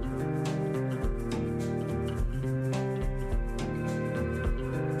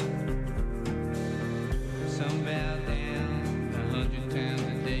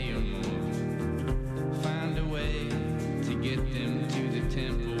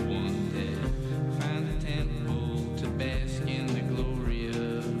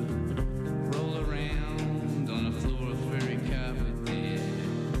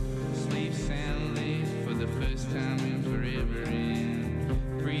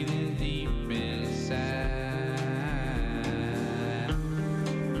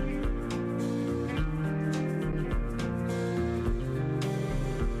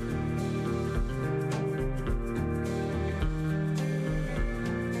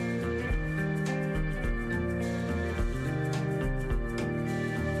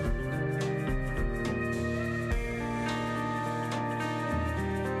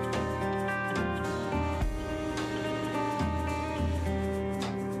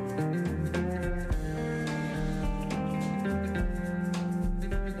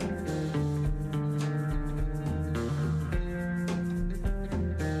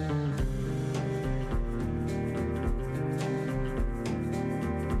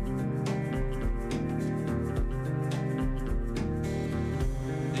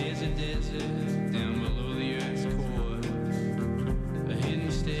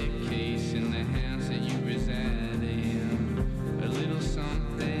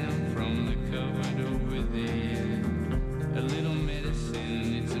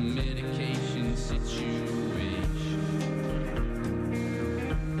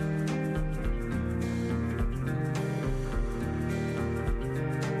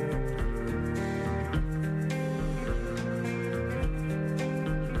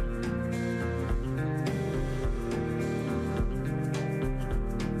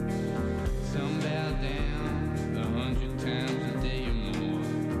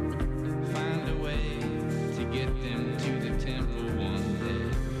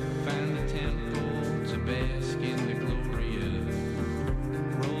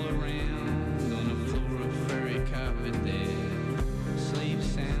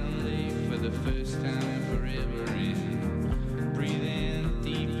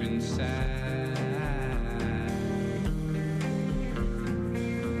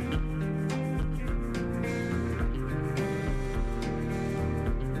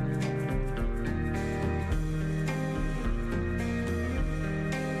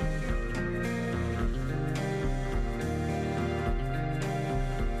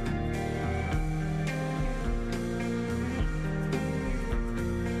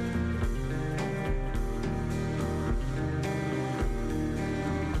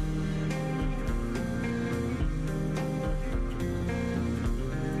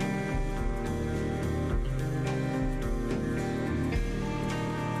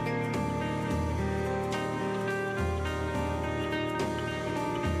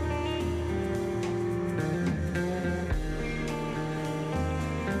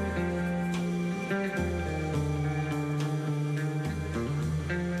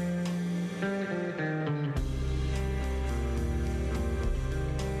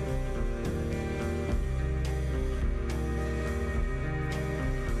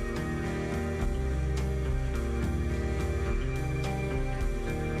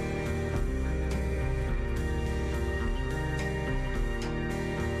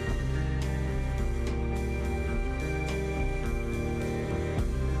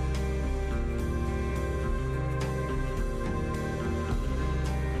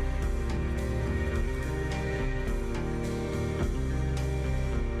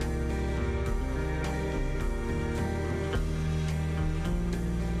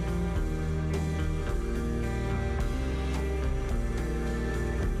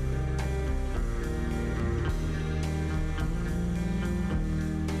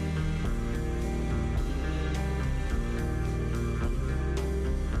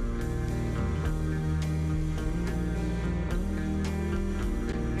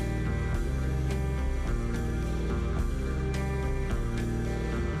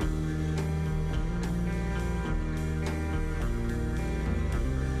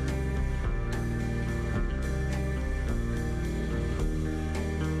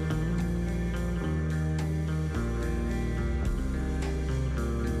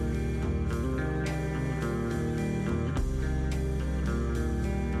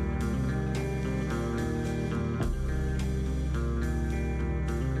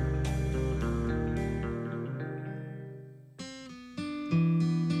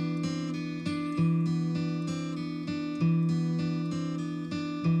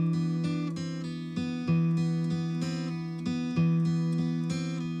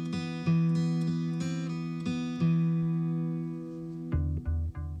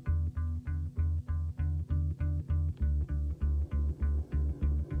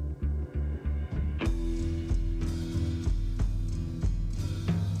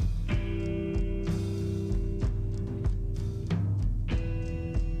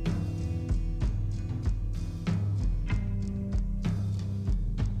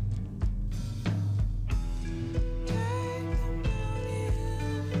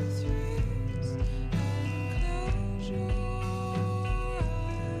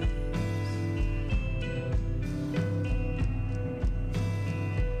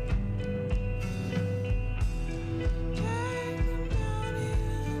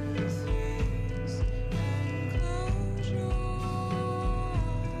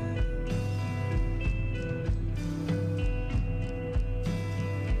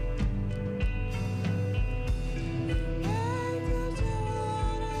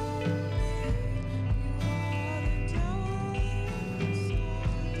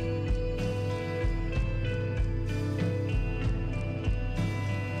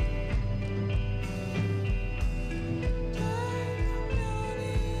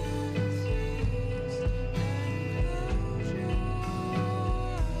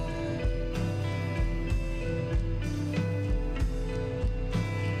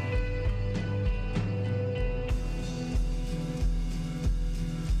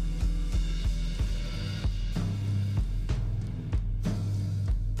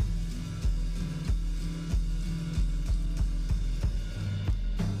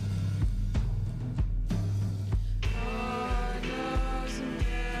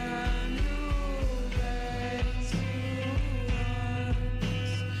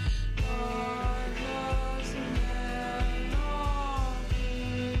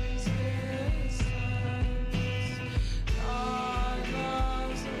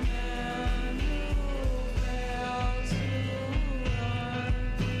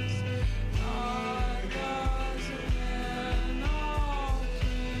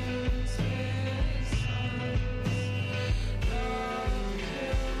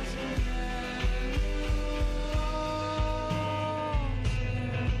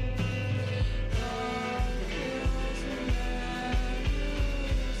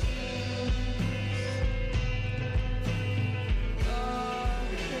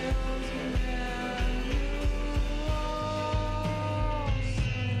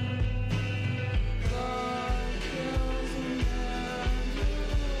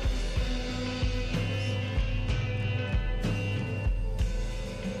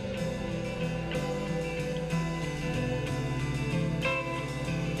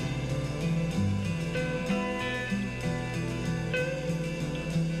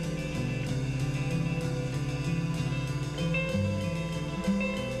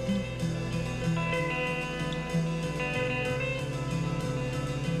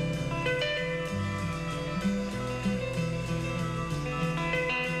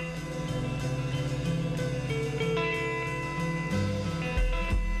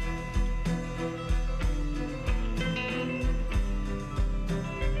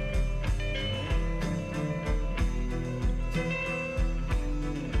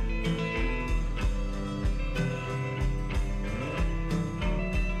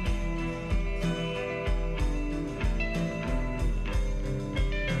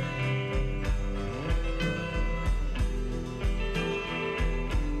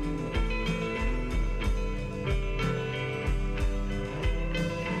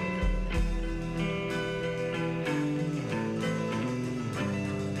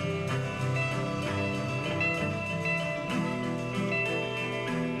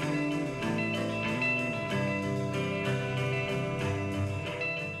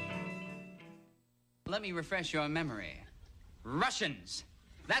 let me refresh your memory. Russians.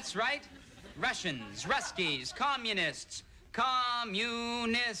 That's right. Russians, Ruskies, communists.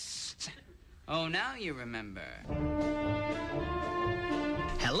 Communists. Oh, now you remember.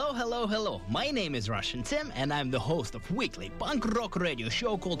 Hello, hello, hello. My name is Russian Tim, and I'm the host of weekly punk rock radio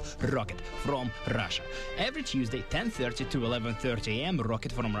show called Rocket from Russia. Every Tuesday, 10:30 to 11:30 a.m.,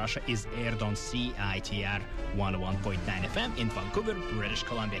 Rocket from Russia is aired on CITR 101.9 FM in Vancouver, British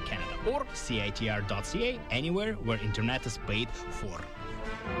Columbia, Canada, or CITR.ca, anywhere where internet is paid for.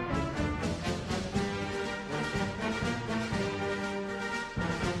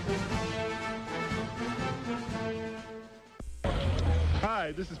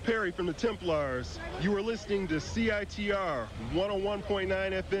 Hi, this is Perry from the Templars. You are listening to CITR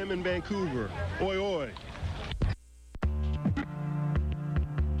 101.9 FM in Vancouver. Oi, oi.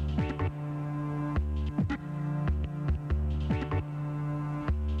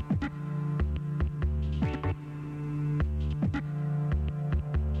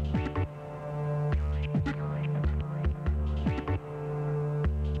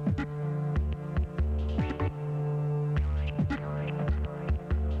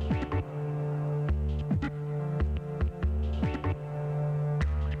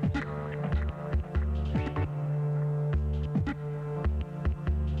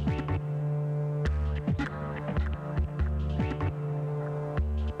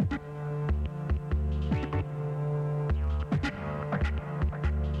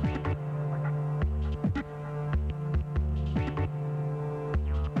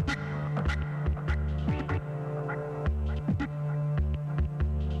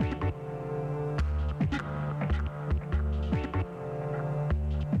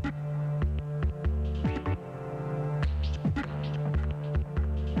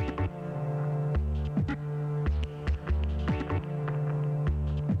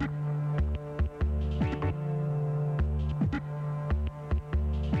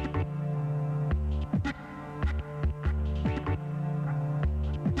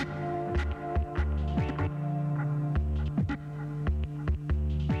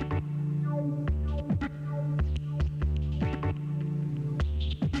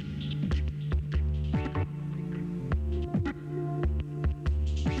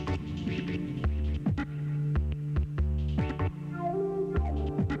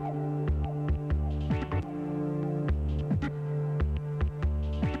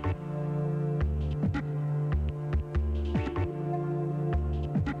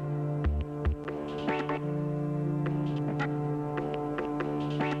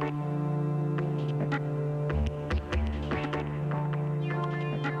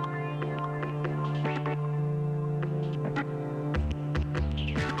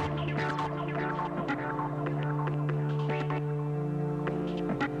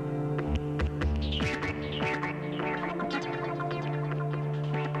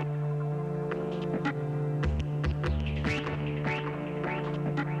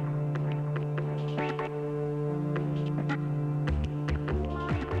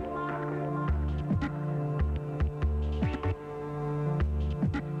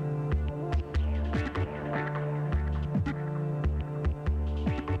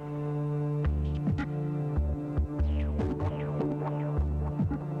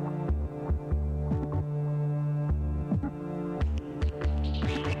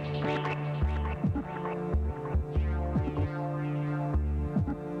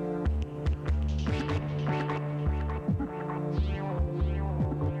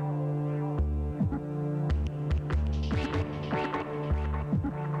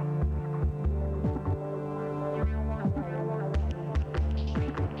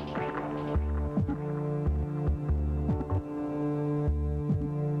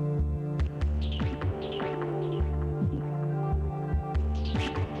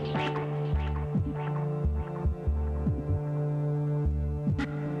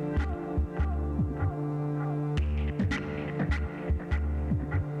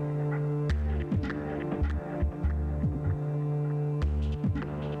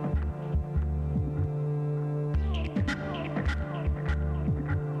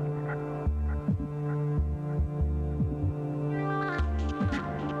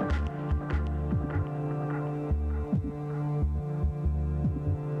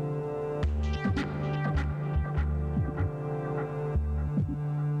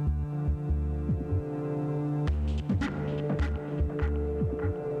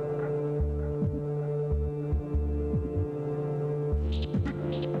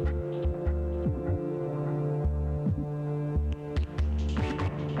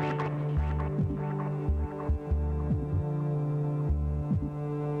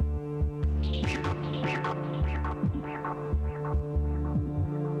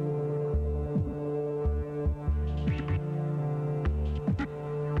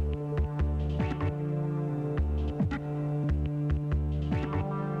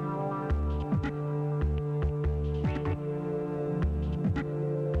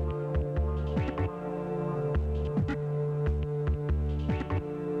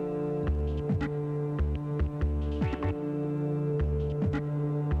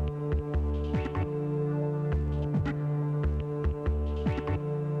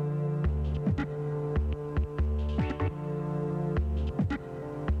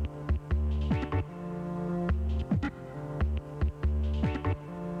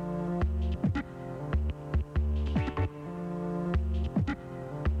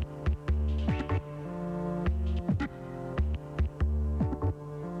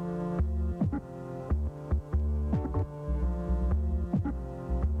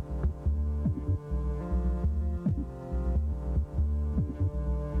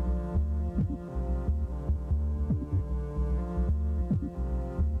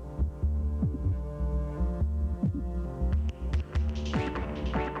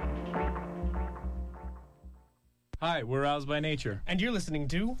 Hi, we're Roused by Nature. And you're listening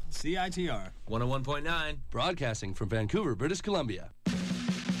to CITR 101.9, broadcasting from Vancouver, British Columbia.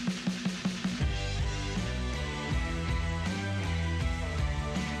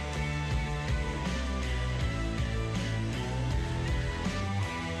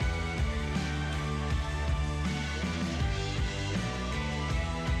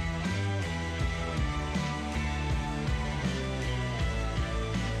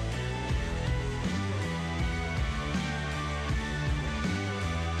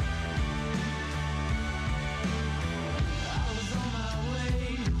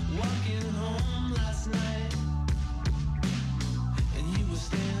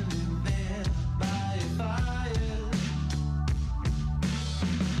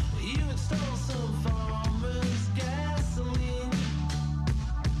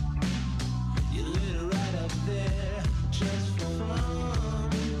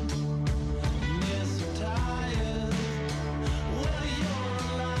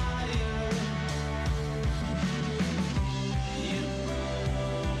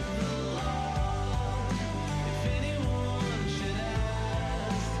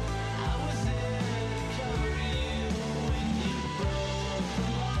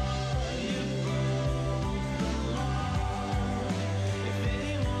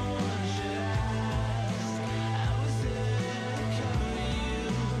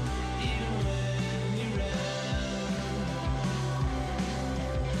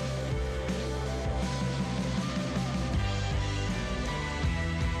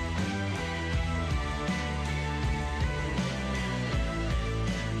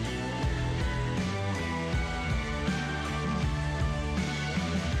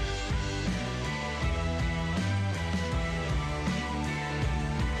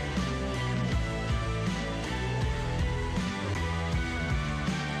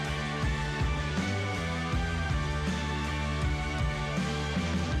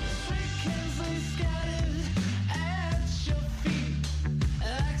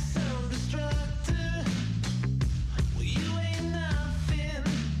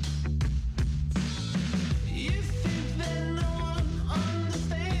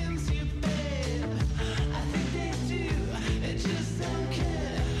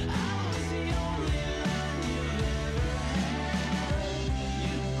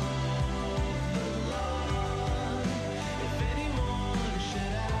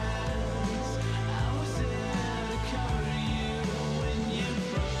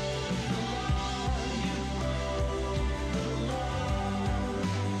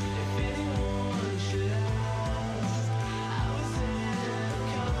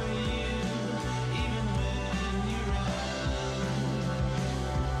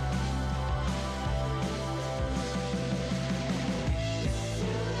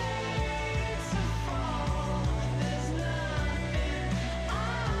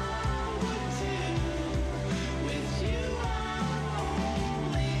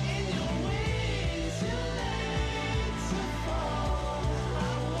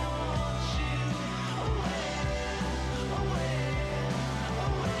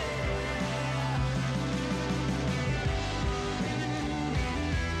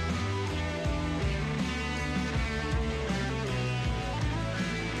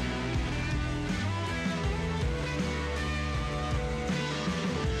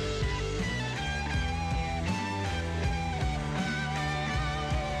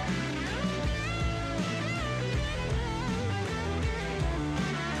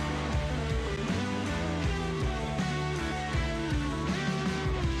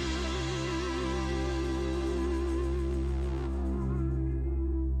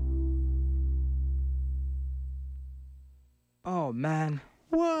 Oh, man.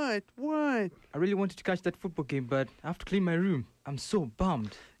 What? What? I really wanted to catch that football game, but I have to clean my room. I'm so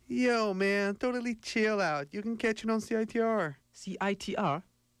bummed. Yo, man, totally chill out. You can catch it on CITR. CITR?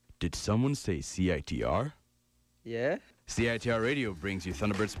 Did someone say CITR? Yeah? CITR Radio brings you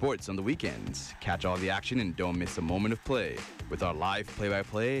Thunderbird Sports on the weekends. Catch all the action and don't miss a moment of play with our live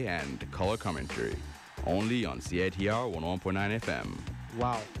play-by-play and color commentary. Only on CITR 101.9 FM.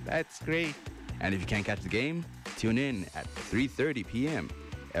 Wow, that's great. And if you can't catch the game, tune in at 3:30 p.m.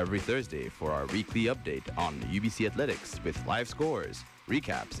 every Thursday for our weekly update on UBC Athletics with live scores,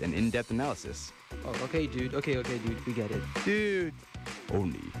 recaps, and in-depth analysis. Oh, okay, dude. Okay, dude. We get it. Dude.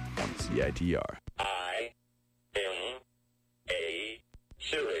 Only on CITR. I am a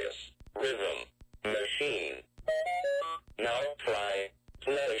serious rhythm machine. Now try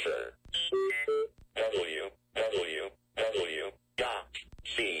pleasure. www.CITR.ca.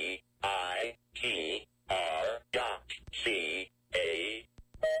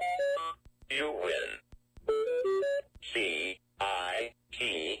 You win.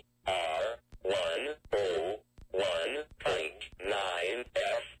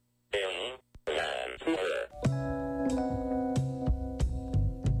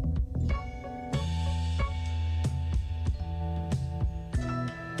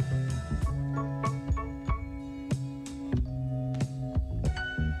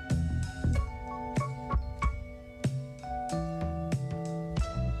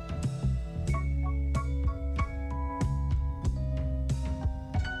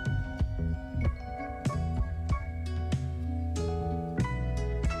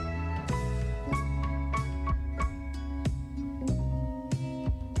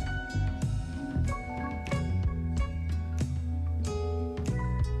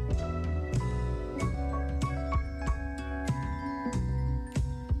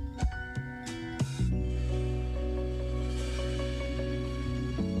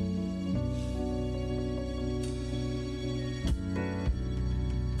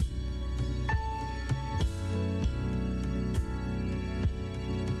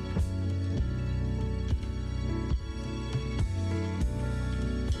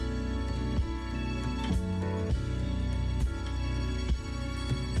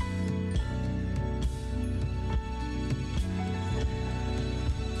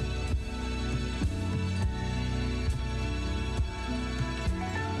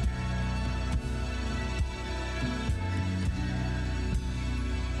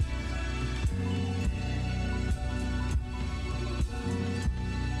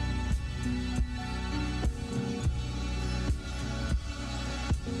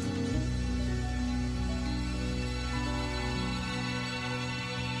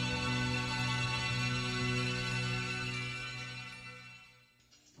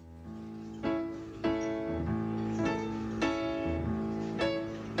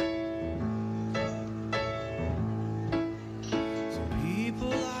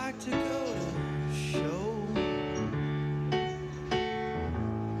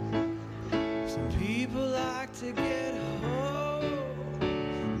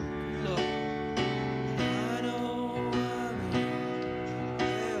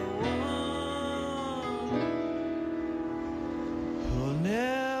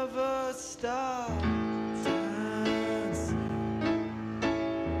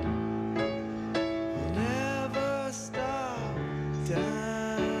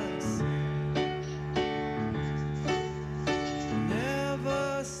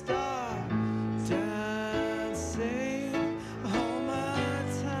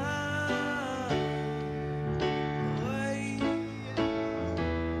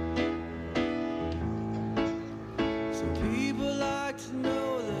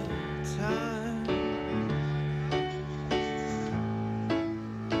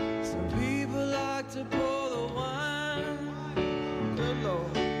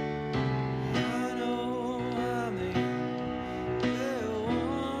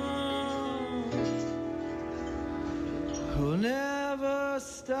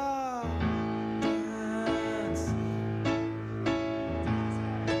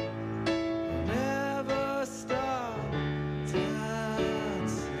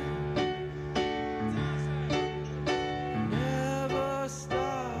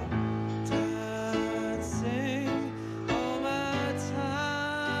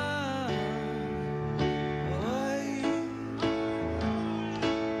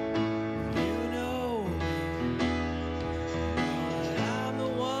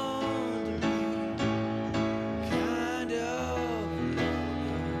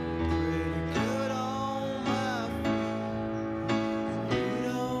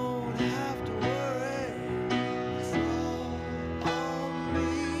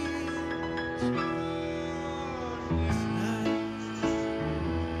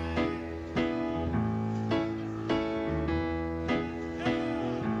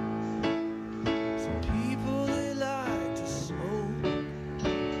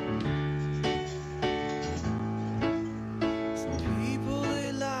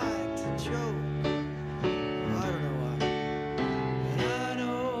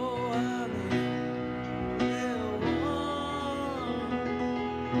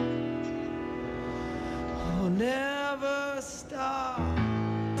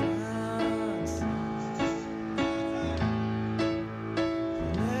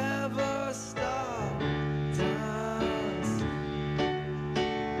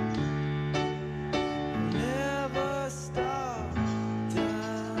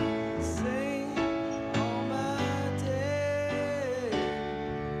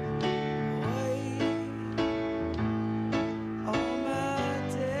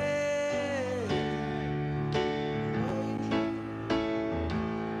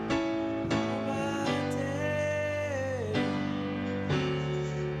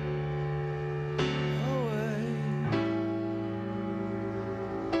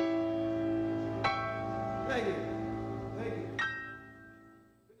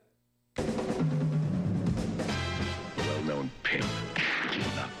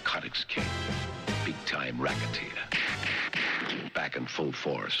 racketeer. Back in full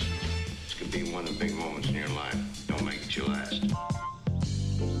force. This could be one of the big moments in your life. Don't make it your last.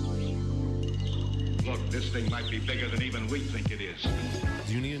 Look, this thing might be bigger than even we think it is.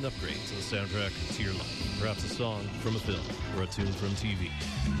 Do you need an upgrade to the soundtrack to your life? Perhaps a song from a film or a tune from TV?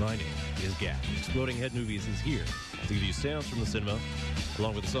 My name is Gap. Exploding Head Movies is here to give you sounds from the cinema,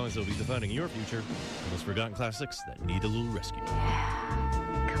 along with the songs that will be defining your future, and those forgotten classics that need a little rescue.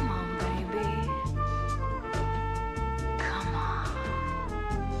 Come on, baby. Come on.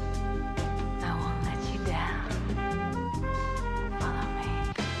 I won't let you down. Follow me.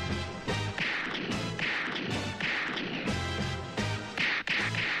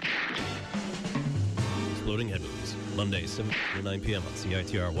 Exploding Head Movies, Monday, 7 to 9 p.m. on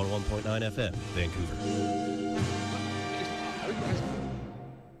CITR 101.9 FM, Vancouver.